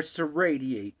starts to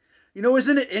radiate. You know,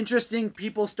 isn't it interesting?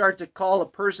 People start to call a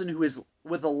person who is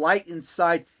with a light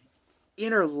inside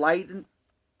inner lightened.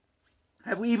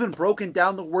 Have we even broken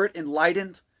down the word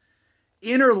enlightened?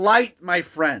 Inner light, my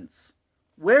friends.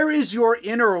 Where is your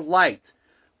inner light?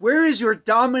 Where is your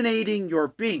dominating your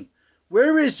being?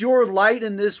 Where is your light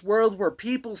in this world where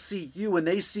people see you and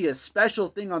they see a special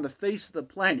thing on the face of the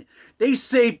planet? They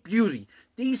see beauty.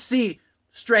 They see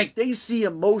strength. They see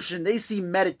emotion. They see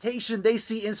meditation. They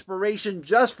see inspiration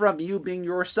just from you being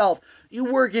yourself. You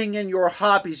working in your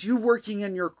hobbies. You working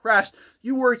in your crafts.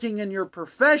 You working in your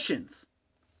professions.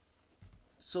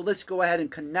 So let's go ahead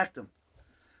and connect them.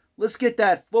 Let's get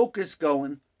that focus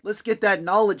going. Let's get that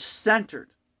knowledge centered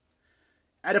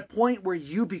at a point where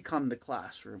you become the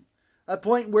classroom. A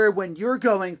point where when you're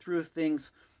going through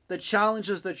things, the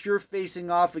challenges that you're facing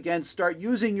off against start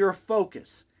using your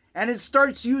focus. And it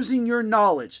starts using your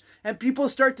knowledge. And people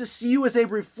start to see you as a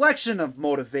reflection of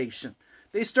motivation.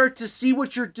 They start to see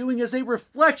what you're doing as a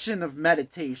reflection of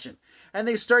meditation. And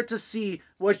they start to see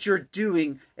what you're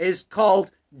doing is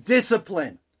called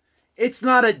discipline. It's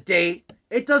not a date.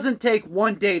 It doesn't take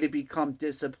one day to become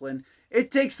disciplined.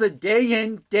 It takes the day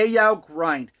in, day out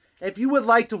grind. If you would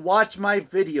like to watch my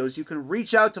videos, you can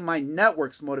reach out to my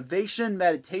networks, Motivation,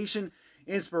 Meditation,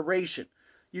 Inspiration.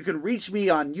 You can reach me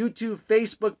on YouTube,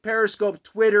 Facebook, Periscope,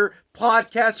 Twitter,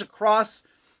 podcasts across.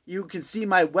 You can see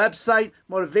my website,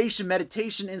 Motivation,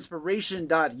 Meditation,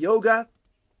 Inspiration.yoga.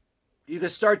 You can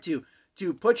start to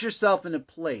put yourself in a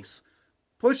place.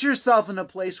 Put yourself in a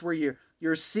place where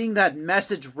you're seeing that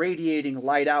message radiating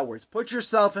light outwards. Put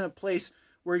yourself in a place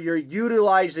where you're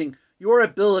utilizing your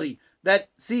ability. That,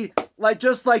 see,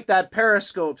 just like that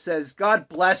Periscope says, God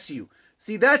bless you.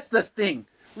 See, that's the thing.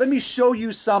 Let me show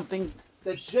you something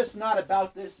that's just not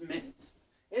about this minute.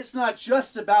 It's not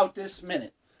just about this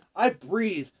minute. I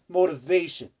breathe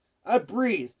motivation. I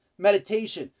breathe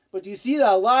meditation. But do you see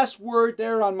that last word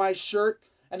there on my shirt?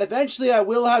 And eventually I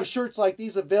will have shirts like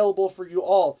these available for you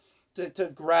all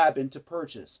to grab and to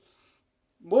purchase.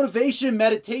 Motivation,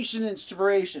 meditation,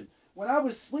 inspiration. When I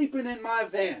was sleeping in my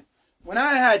van, when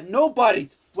I had nobody,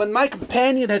 when my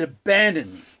companion had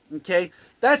abandoned me, okay?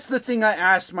 That's the thing I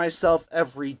ask myself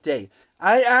every day.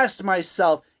 I ask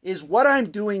myself, is what I'm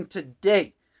doing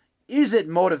today, is it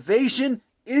motivation?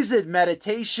 Is it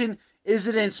meditation? Is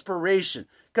it inspiration?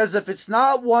 Because if it's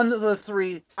not one of the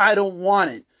three, I don't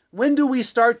want it. When do we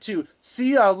start to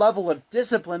see our level of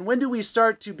discipline? When do we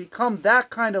start to become that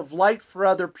kind of light for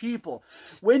other people?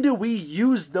 When do we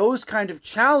use those kind of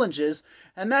challenges?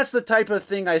 And that's the type of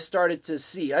thing I started to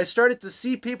see. I started to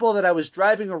see people that I was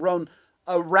driving around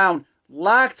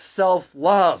lacked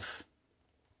self-love.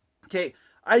 Okay,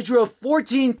 I drove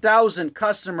 14,000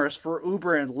 customers for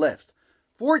Uber and Lyft.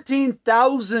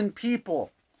 14,000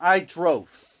 people I drove.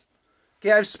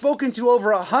 Okay, I've spoken to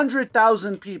over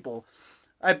 100,000 people.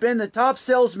 I've been the top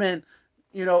salesman,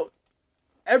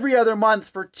 every other month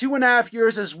for 2.5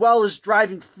 years, as well as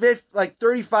driving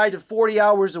 35 to 40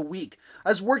 hours a week. I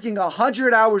was working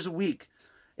 100 hours a week.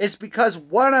 It's because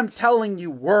what I'm telling you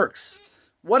works.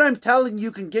 What I'm telling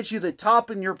you can get you the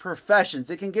top in your professions.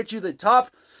 It can get you the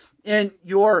top in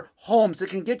your homes.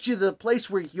 It can get you to the place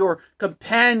where your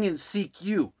companions seek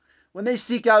you. When they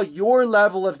seek out your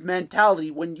level of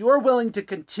mentality, when you're willing to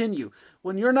continue,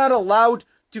 when you're not allowed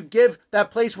to give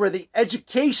that place where the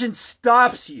education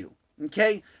stops you.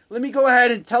 Okay? Let me go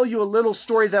ahead and tell you a little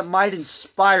story that might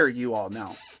inspire you all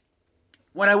now.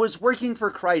 When I was working for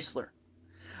Chrysler,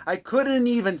 I couldn't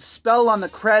even spell on the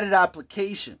credit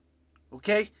application.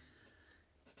 Okay?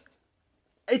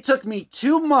 It took me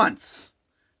 2 months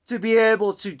to be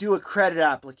able to do a credit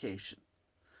application.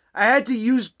 I had to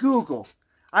use Google.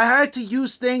 I had to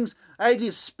use things. I had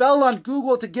to spell on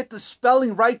Google to get the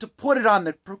spelling right to put it on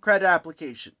the credit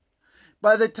application.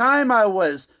 By the time I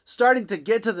was starting to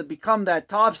get to become that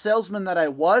top salesman that I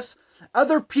was,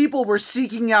 other people were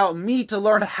seeking out me to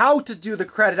learn how to do the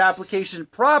credit application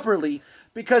properly,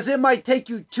 because it might take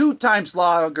you 2 times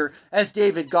longer, as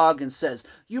David Goggins says.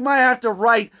 You might have to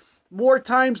write more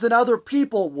times than other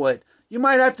people would. You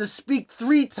might have to speak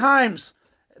 3 times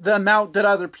the amount that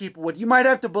other people would. You might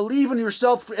have to believe in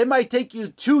yourself. It might take you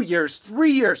 2 years,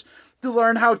 3 years to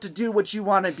learn how to do what you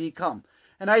want to become.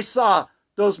 And I saw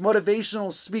those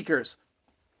motivational speakers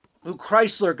who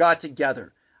Chrysler got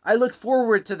together. I look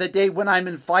forward to the day when I'm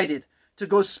invited to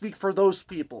go speak for those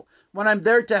people, when I'm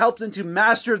there to help them to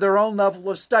master their own level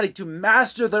of study, to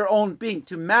master their own being,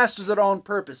 to master their own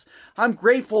purpose. I'm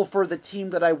grateful for the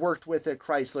team that I worked with at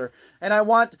Chrysler. And I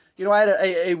had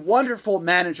a wonderful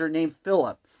manager named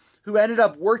Philip, who ended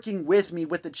up working with me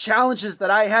with the challenges that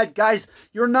I had. Guys,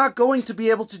 you're not going to be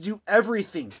able to do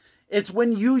everything. It's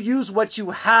when you use what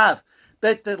you have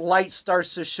that the light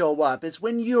starts to show up. It's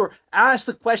when you're asked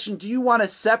the question, do you want a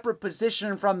separate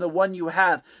position from the one you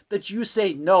have, that you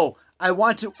say, no, I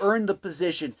want to earn the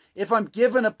position. If I'm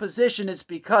given a position, it's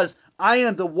because I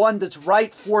am the one that's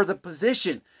right for the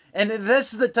position. And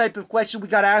this is the type of question we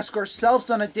got to ask ourselves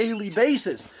on a daily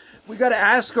basis. We got to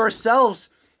ask ourselves,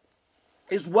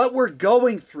 is what we're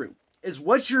going through, is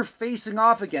what you're facing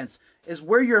off against, is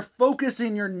where you're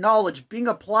focusing your knowledge being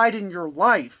applied in your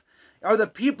life? Are the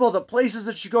people, the places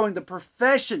that you're going, the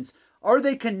professions, are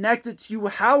they connected to you?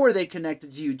 How are they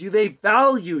connected to you? Do they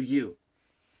value you?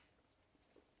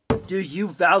 Do you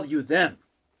value them?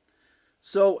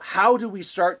 So how do we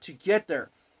start to get there?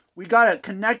 We got to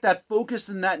connect that focus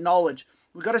and that knowledge.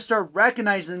 We got to start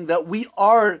recognizing that we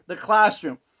are the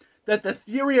classroom, that the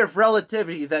theory of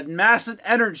relativity, that mass and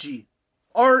energy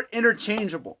are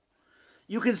interchangeable.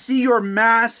 You can see your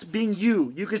mass being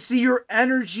you. You can see your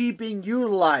energy being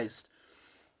utilized.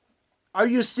 Are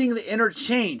you seeing the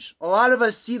interchange? A lot of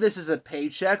us see this as a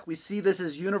paycheck. We see this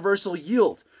as universal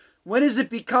yield. When is it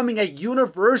becoming a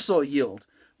universal yield?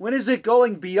 When is it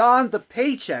going beyond the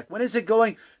paycheck? When is it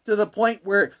going to the point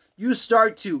where you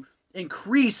start to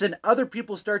increase and other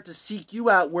people start to seek you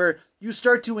out, where you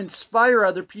start to inspire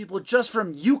other people just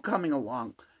from you coming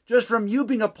along, just from you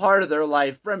being a part of their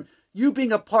life, from you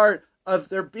being a part of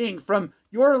their being, from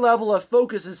your level of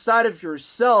focus inside of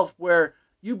yourself where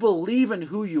you believe in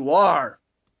who you are?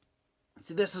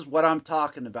 See, this is what I'm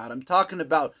talking about. I'm talking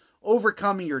about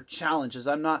overcoming your challenges.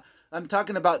 I'm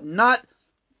talking about not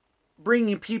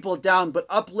bringing people down, but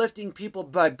uplifting people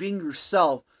by being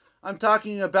yourself. I'm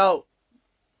talking about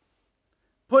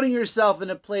putting yourself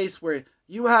in a place where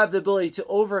you have the ability to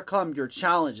overcome your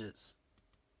challenges.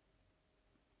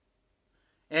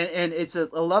 And it's a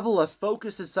level of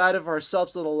focus inside of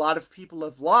ourselves that a lot of people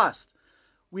have lost.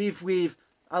 We've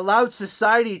allowed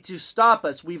society to stop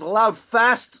us. We've allowed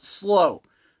fast, slow.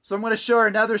 So I'm going to share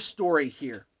another story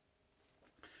here.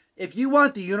 If you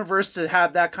want the universe to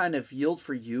have that kind of yield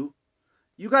for you,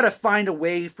 you got to find a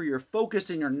way for your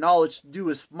focus and your knowledge to do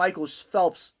as Michael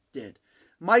Phelps did.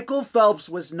 Michael Phelps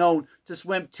was known to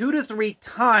swim 2 to 3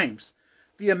 times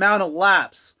the amount of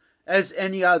laps as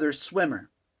any other swimmer.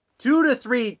 2 to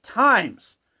 3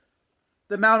 times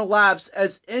the amount of laps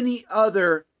as any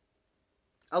other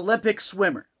Olympic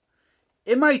swimmer.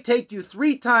 It might take you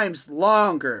 3 times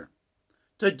longer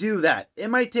to do that. It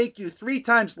might take you 3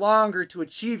 times longer to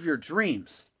achieve your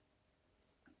dreams.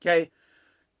 Okay?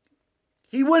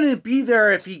 He wouldn't be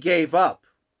there if he gave up.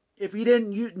 If he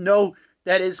didn't know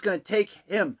that it's going to take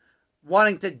him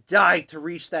wanting to die to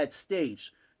reach that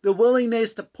stage. The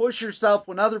willingness to push yourself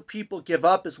when other people give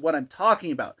up is what I'm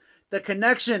talking about. The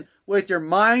connection with your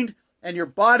mind and your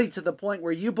body to the point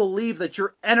where you believe that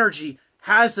your energy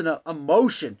has an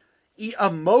emotion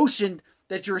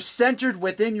that you're centered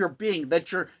within your being,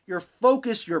 that your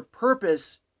focus, your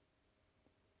purpose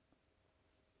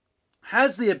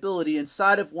has the ability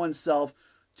inside of oneself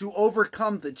to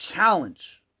overcome the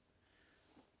challenge.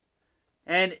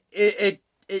 And it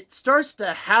starts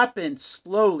to happen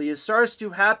slowly. It starts to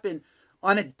happen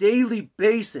on a daily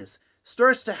basis. It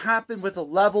starts to happen with a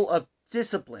level of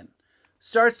discipline. It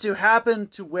starts to happen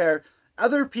to where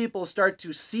other people start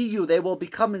to see you. They will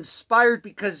become inspired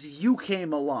because you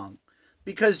came along,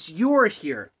 because you're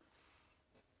here,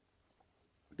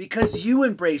 because you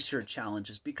embrace your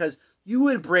challenges, because you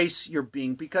embrace your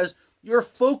being, because you're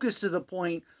focused to the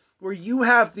point where you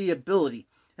have the ability.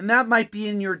 And that might be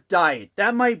in your diet.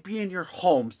 That might be in your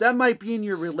homes. That might be in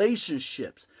your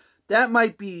relationships. That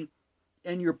might be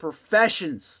in your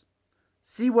professions.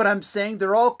 See what I'm saying?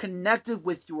 They're all connected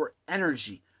with your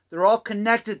energy. They're all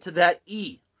connected to that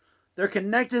E. They're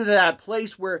connected to that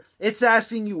place where it's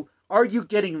asking you, are you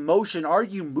getting motion? Are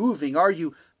you moving? Are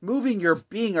you moving your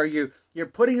being? You're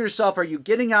putting yourself, are you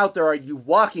getting out there? Are you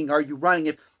walking? Are you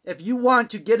running? If you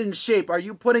want to get in shape, are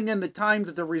you putting in the time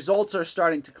that the results are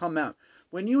starting to come out?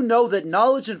 When you know that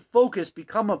knowledge and focus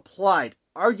become applied,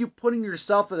 are you putting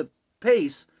yourself at a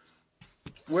pace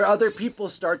where other people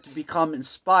start to become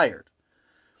inspired?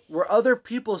 Where other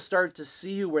people start to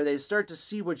see you, where they start to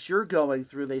see what you're going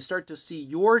through, they start to see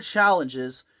your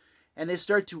challenges, and they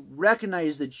start to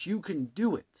recognize that you can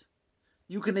do it.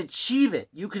 You can achieve it.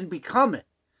 You can become it.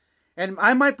 And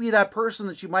I might be that person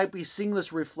that you might be seeing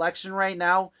this reflection right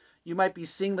now. You might be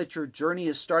seeing that your journey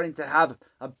is starting to have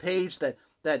a page, that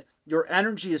your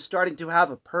energy is starting to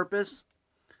have a purpose.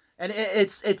 And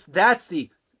that's the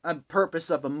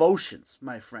purpose of emotions,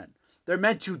 my friend. They're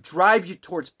meant to drive you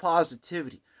towards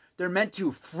positivity. They're meant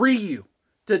to free you,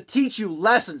 to teach you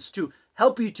lessons, to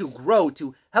help you to grow,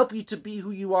 to help you to be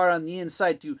who you are on the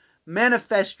inside, to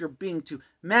manifest your being, to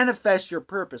manifest your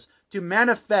purpose, to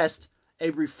manifest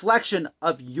a reflection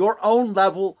of your own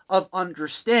level of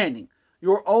understanding,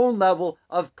 your own level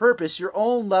of purpose, your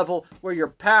own level where your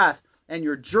path and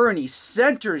your journey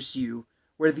centers you,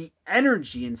 where the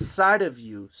energy inside of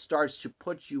you starts to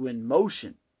put you in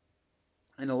motion.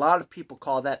 And a lot of people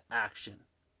call that action.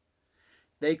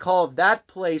 They call that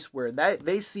place where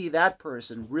they see that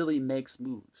person really makes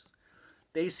moves.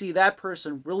 They see that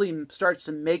person really starts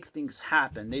to make things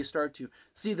happen. They start to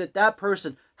see that that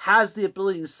person has the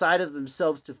ability inside of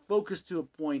themselves to focus to a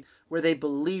point where they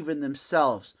believe in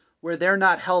themselves, where they're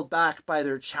not held back by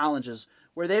their challenges,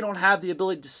 where they don't have the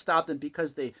ability to stop them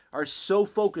because they are so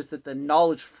focused that the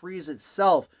knowledge frees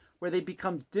itself, where they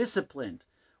become disciplined,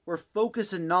 where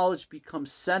focus and knowledge become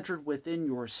centered within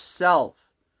yourself,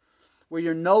 where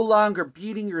you're no longer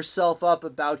beating yourself up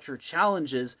about your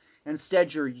challenges.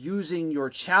 Instead, you're using your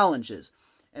challenges.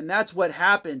 And that's what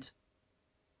happened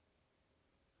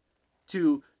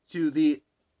to the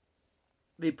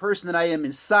person that I am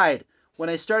inside when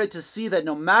I started to see that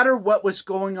no matter what was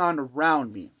going on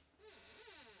around me,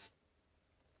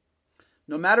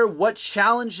 no matter what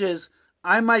challenges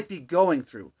I might be going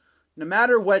through, no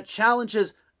matter what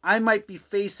challenges I might be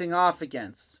facing off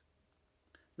against,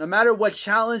 no matter what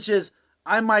challenges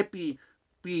I might be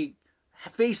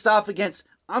faced off against,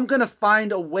 I'm going to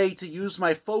find a way to use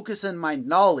my focus and my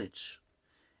knowledge.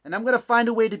 And I'm going to find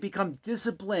a way to become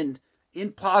disciplined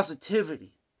in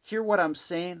positivity. Hear what I'm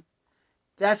saying?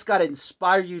 That's got to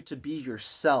inspire you to be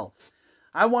yourself.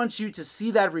 I want you to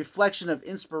see that reflection of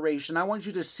inspiration. I want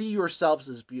you to see yourselves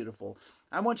as beautiful.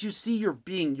 I want you to see your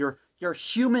being, your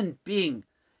human being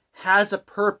has a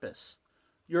purpose.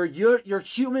 Your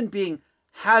human being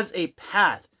has a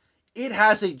path. It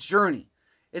has a journey.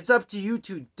 It's up to you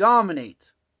to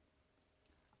dominate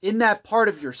in that part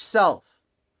of yourself.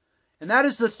 And that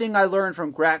is the thing I learned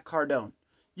from Grant Cardone.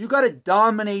 You got to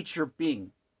dominate your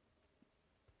being.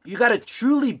 You got to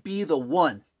truly be the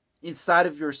one inside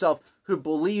of yourself who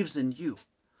believes in you.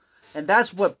 And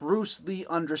that's what Bruce Lee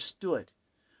understood.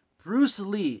 Bruce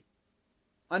Lee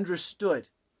understood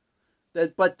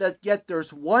that yet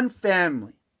there's one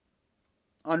family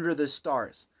under the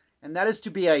stars, and that is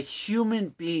to be a human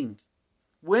being.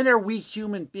 When are we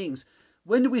human beings?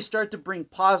 When do we start to bring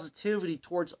positivity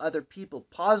towards other people?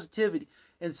 Positivity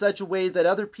in such a way that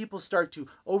other people start to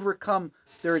overcome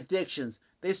their addictions.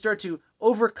 They start to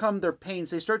overcome their pains.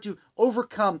 They start to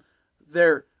overcome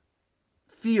their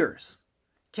fears.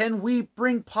 Can we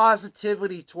bring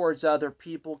positivity towards other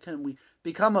people? Can we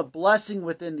become a blessing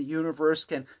within the universe?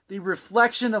 Can the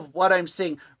reflection of what I'm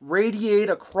saying radiate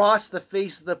across the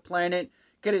face of the planet?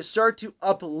 Can it start to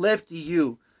uplift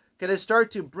you? Can it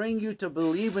start to bring you to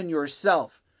believe in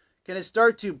yourself? Can it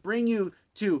start to bring you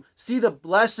to see the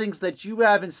blessings that you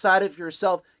have inside of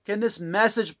yourself? Can this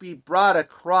message be brought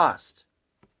across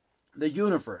the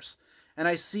universe? And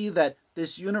I see that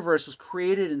this universe was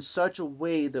created in such a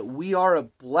way that we are a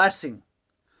blessing.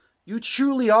 You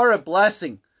truly are a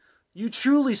blessing. You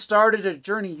truly started a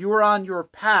journey. You are on your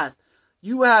path.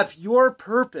 You have your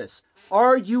purpose.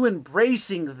 Are you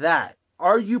embracing that?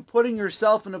 Are you putting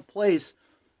yourself in a place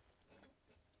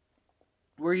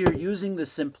where you're using the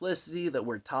simplicity that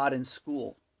we're taught in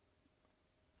school?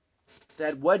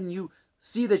 That when you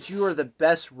see that you are the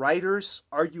best writers,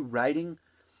 are you writing?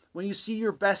 When you see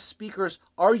your best speakers,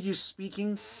 are you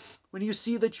speaking? When you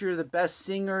see that you're the best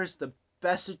singers, the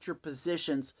best at your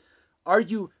positions, are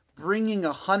you bringing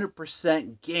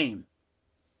 100% game?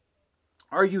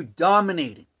 Are you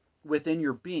dominating within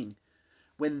your being?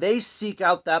 When they seek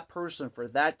out that person for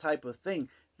that type of thing,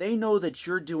 they know that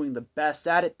you're doing the best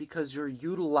at it because you're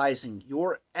utilizing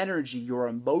your energy, your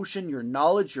emotion, your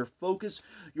knowledge, your focus,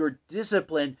 your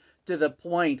discipline to the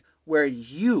point where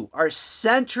you are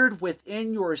centered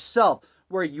within yourself,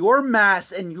 where your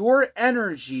mass and your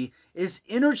energy is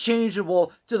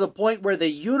interchangeable to the point where the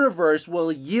universe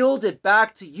will yield it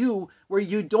back to you, where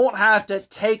you don't have to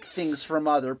take things from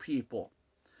other people.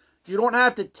 You don't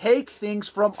have to take things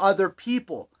from other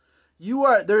people.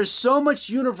 There's so much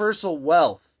universal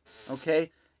wealth,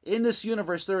 okay? In this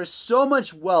universe, there is so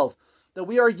much wealth that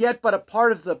we are yet but a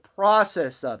part of the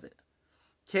process of it,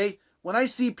 okay? When I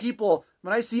see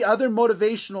other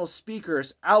motivational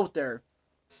speakers out there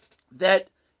that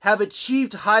have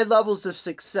achieved high levels of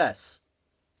success,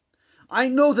 I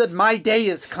know that my day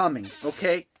is coming,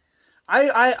 okay?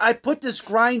 I put this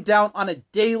grind down on a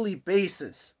daily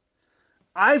basis.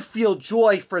 I feel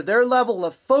joy for their level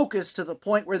of focus to the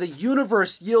point where the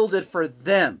universe yielded for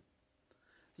them.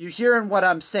 You hearing what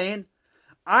I'm saying?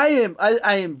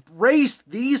 I embrace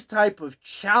these type of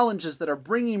challenges that are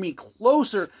bringing me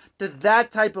closer to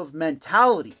that type of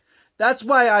mentality. That's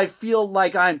why I feel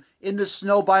like I'm in the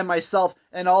snow by myself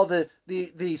and all the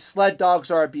sled dogs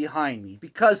are behind me,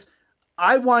 because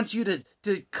I want you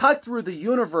to cut through the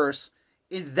universe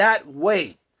in that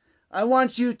way. I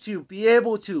want you to be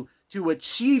able to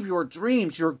achieve your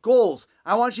dreams, your goals.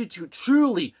 I want you to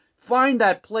truly find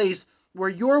that place where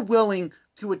you're willing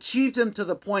to achieve them to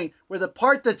the point where the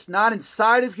part that's not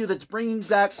inside of you that's bringing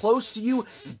that close to you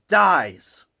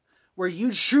dies. Where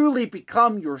you truly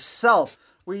become yourself.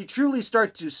 Where you truly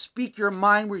start to speak your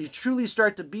mind. Where you truly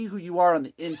start to be who you are on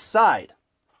the inside.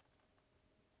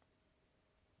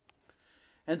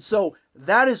 And so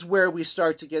that is where we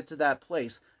start to get to that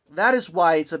place. That is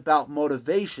why it's about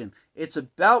motivation. It's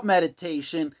about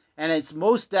meditation, and it's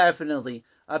most definitely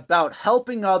about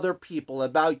helping other people,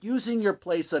 about using your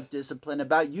place of discipline,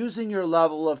 about using your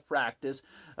level of practice,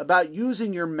 about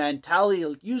using your mentality,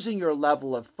 using your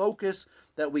level of focus,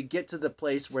 that we get to the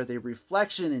place where the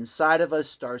reflection inside of us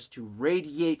starts to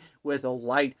radiate with a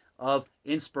light of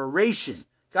inspiration.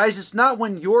 Guys, it's not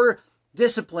when you're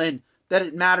disciplined that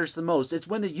it matters the most. It's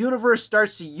when the universe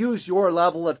starts to use your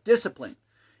level of discipline.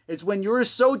 It's when you're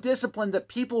so disciplined that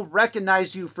people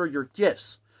recognize you for your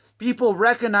gifts. People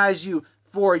recognize you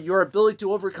for your ability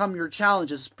to overcome your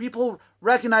challenges. People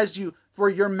recognize you for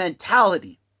your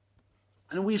mentality.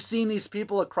 And we've seen these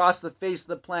people across the face of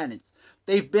the planet.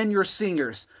 They've been your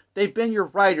singers. They've been your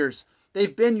writers.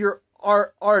 They've been your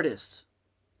artists.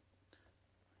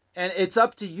 And it's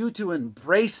up to you to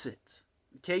embrace it.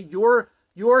 Okay?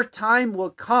 Your time will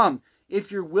come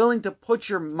if you're willing to put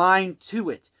your mind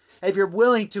to it. If you're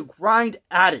willing to grind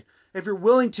at it. If you're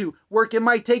willing to work, it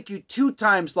might take you 2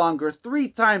 times longer, 3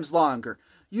 times longer.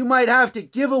 You might have to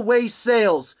give away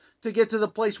sales to get to the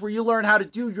place where you learn how to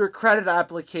do your credit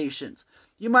applications.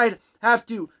 You might have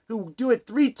to do it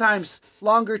 3 times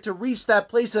longer to reach that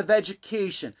place of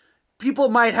education. People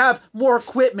might have more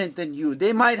equipment than you.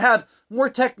 They might have more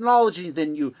technology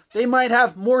than you. They might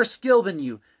have more skill than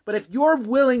you. But if you're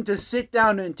willing to sit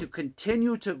down and to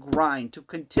continue to grind, to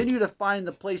continue to find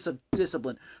the place of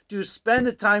discipline, to spend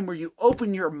the time where you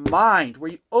open your mind,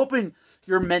 where you open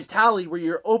your mentality, where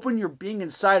you open your being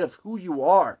inside of who you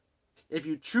are, if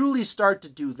you truly start to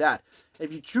do that,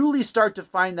 if you truly start to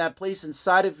find that place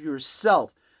inside of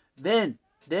yourself, then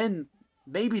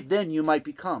maybe then you might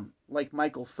become like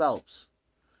Michael Phelps,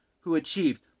 who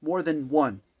achieved more than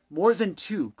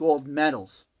 2 gold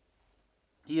medals.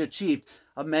 He achieved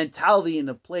a mentality in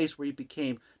a place where he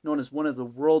became known as one of the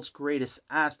world's greatest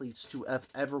athletes to have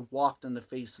ever walked on the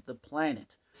face of the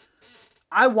planet.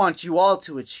 I want you all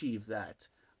to achieve that.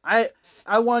 I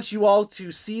want you all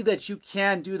to see that you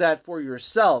can do that for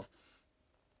yourself.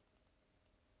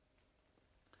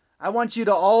 I want you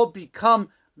to all become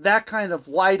that kind of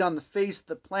light on the face of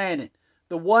the planet.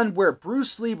 The one where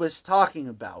Bruce Lee was talking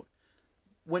about.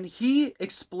 When he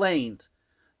explained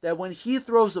that when he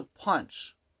throws a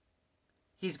punch,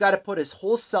 he's got to put his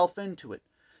whole self into it.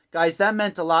 Guys, that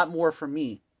meant a lot more for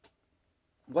me.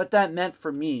 What that meant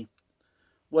for me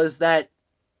was that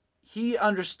he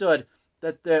understood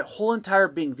that the whole entire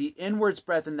being, the inwards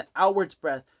breath and the outwards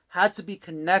breath, had to be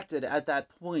connected at that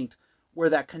point where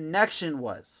that connection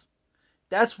was.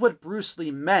 That's what Bruce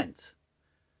Lee meant.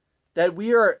 That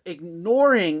we are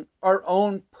ignoring our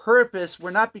own purpose.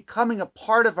 We're not becoming a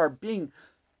part of our being.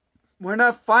 We're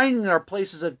not finding our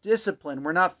places of discipline.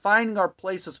 We're not finding our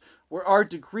places where our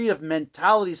degree of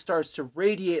mentality starts to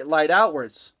radiate light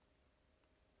outwards.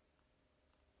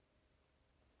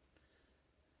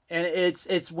 And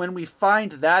it's when we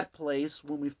find that place,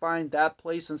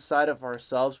 inside of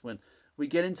ourselves, when we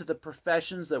get into the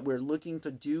professions that we're looking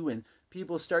to do and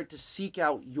people start to seek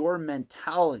out your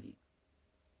mentality.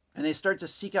 And they start to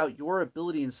seek out your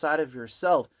ability inside of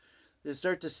yourself. They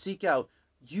start to seek out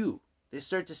you. They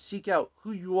start to seek out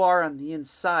who you are on the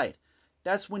inside.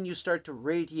 That's when you start to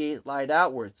radiate light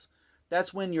outwards.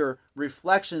 That's when your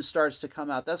reflection starts to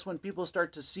come out. That's when people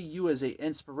start to see you as an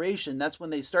inspiration. That's when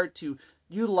they start to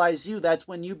utilize you. That's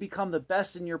when you become the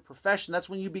best in your profession. That's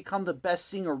when you become the best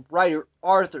singer, writer,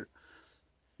 author,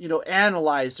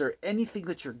 analyzer, anything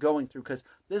that you're going through. Because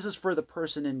this is for the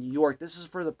person in New York. This is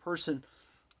for the person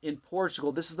in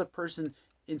Portugal. This is the person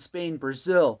in Spain,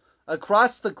 Brazil,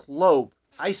 across the globe.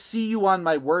 I see you on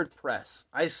my WordPress.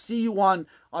 I see you on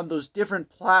those different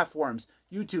platforms,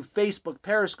 YouTube, Facebook,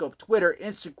 Periscope, Twitter,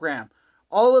 Instagram,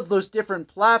 all of those different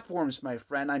platforms, my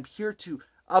friend. I'm here to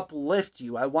uplift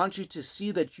you. I want you to see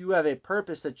that you have a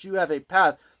purpose, that you have a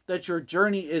path, that your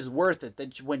journey is worth it,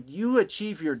 that when you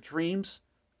achieve your dreams,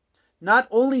 not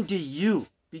only do you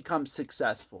become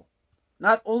successful,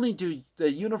 not only do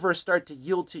the universe start to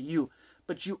yield to you,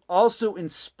 but you also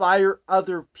inspire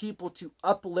other people to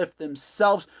uplift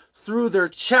themselves through their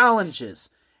challenges.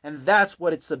 And that's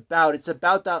what it's about. It's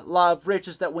about that law of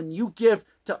riches, that when you give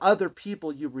to other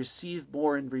people, you receive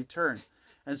more in return.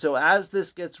 And so as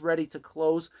this gets ready to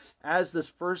close, as this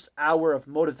first hour of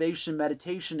motivation,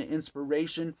 meditation, and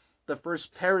inspiration, the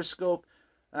first Periscope,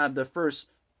 the first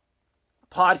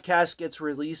podcast gets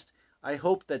released, I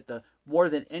hope that more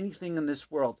than anything in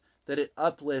this world, that it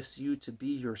uplifts you to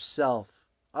be yourself,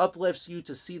 uplifts you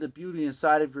to see the beauty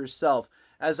inside of yourself.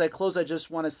 As I close, I just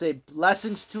want to say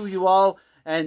blessings to you all.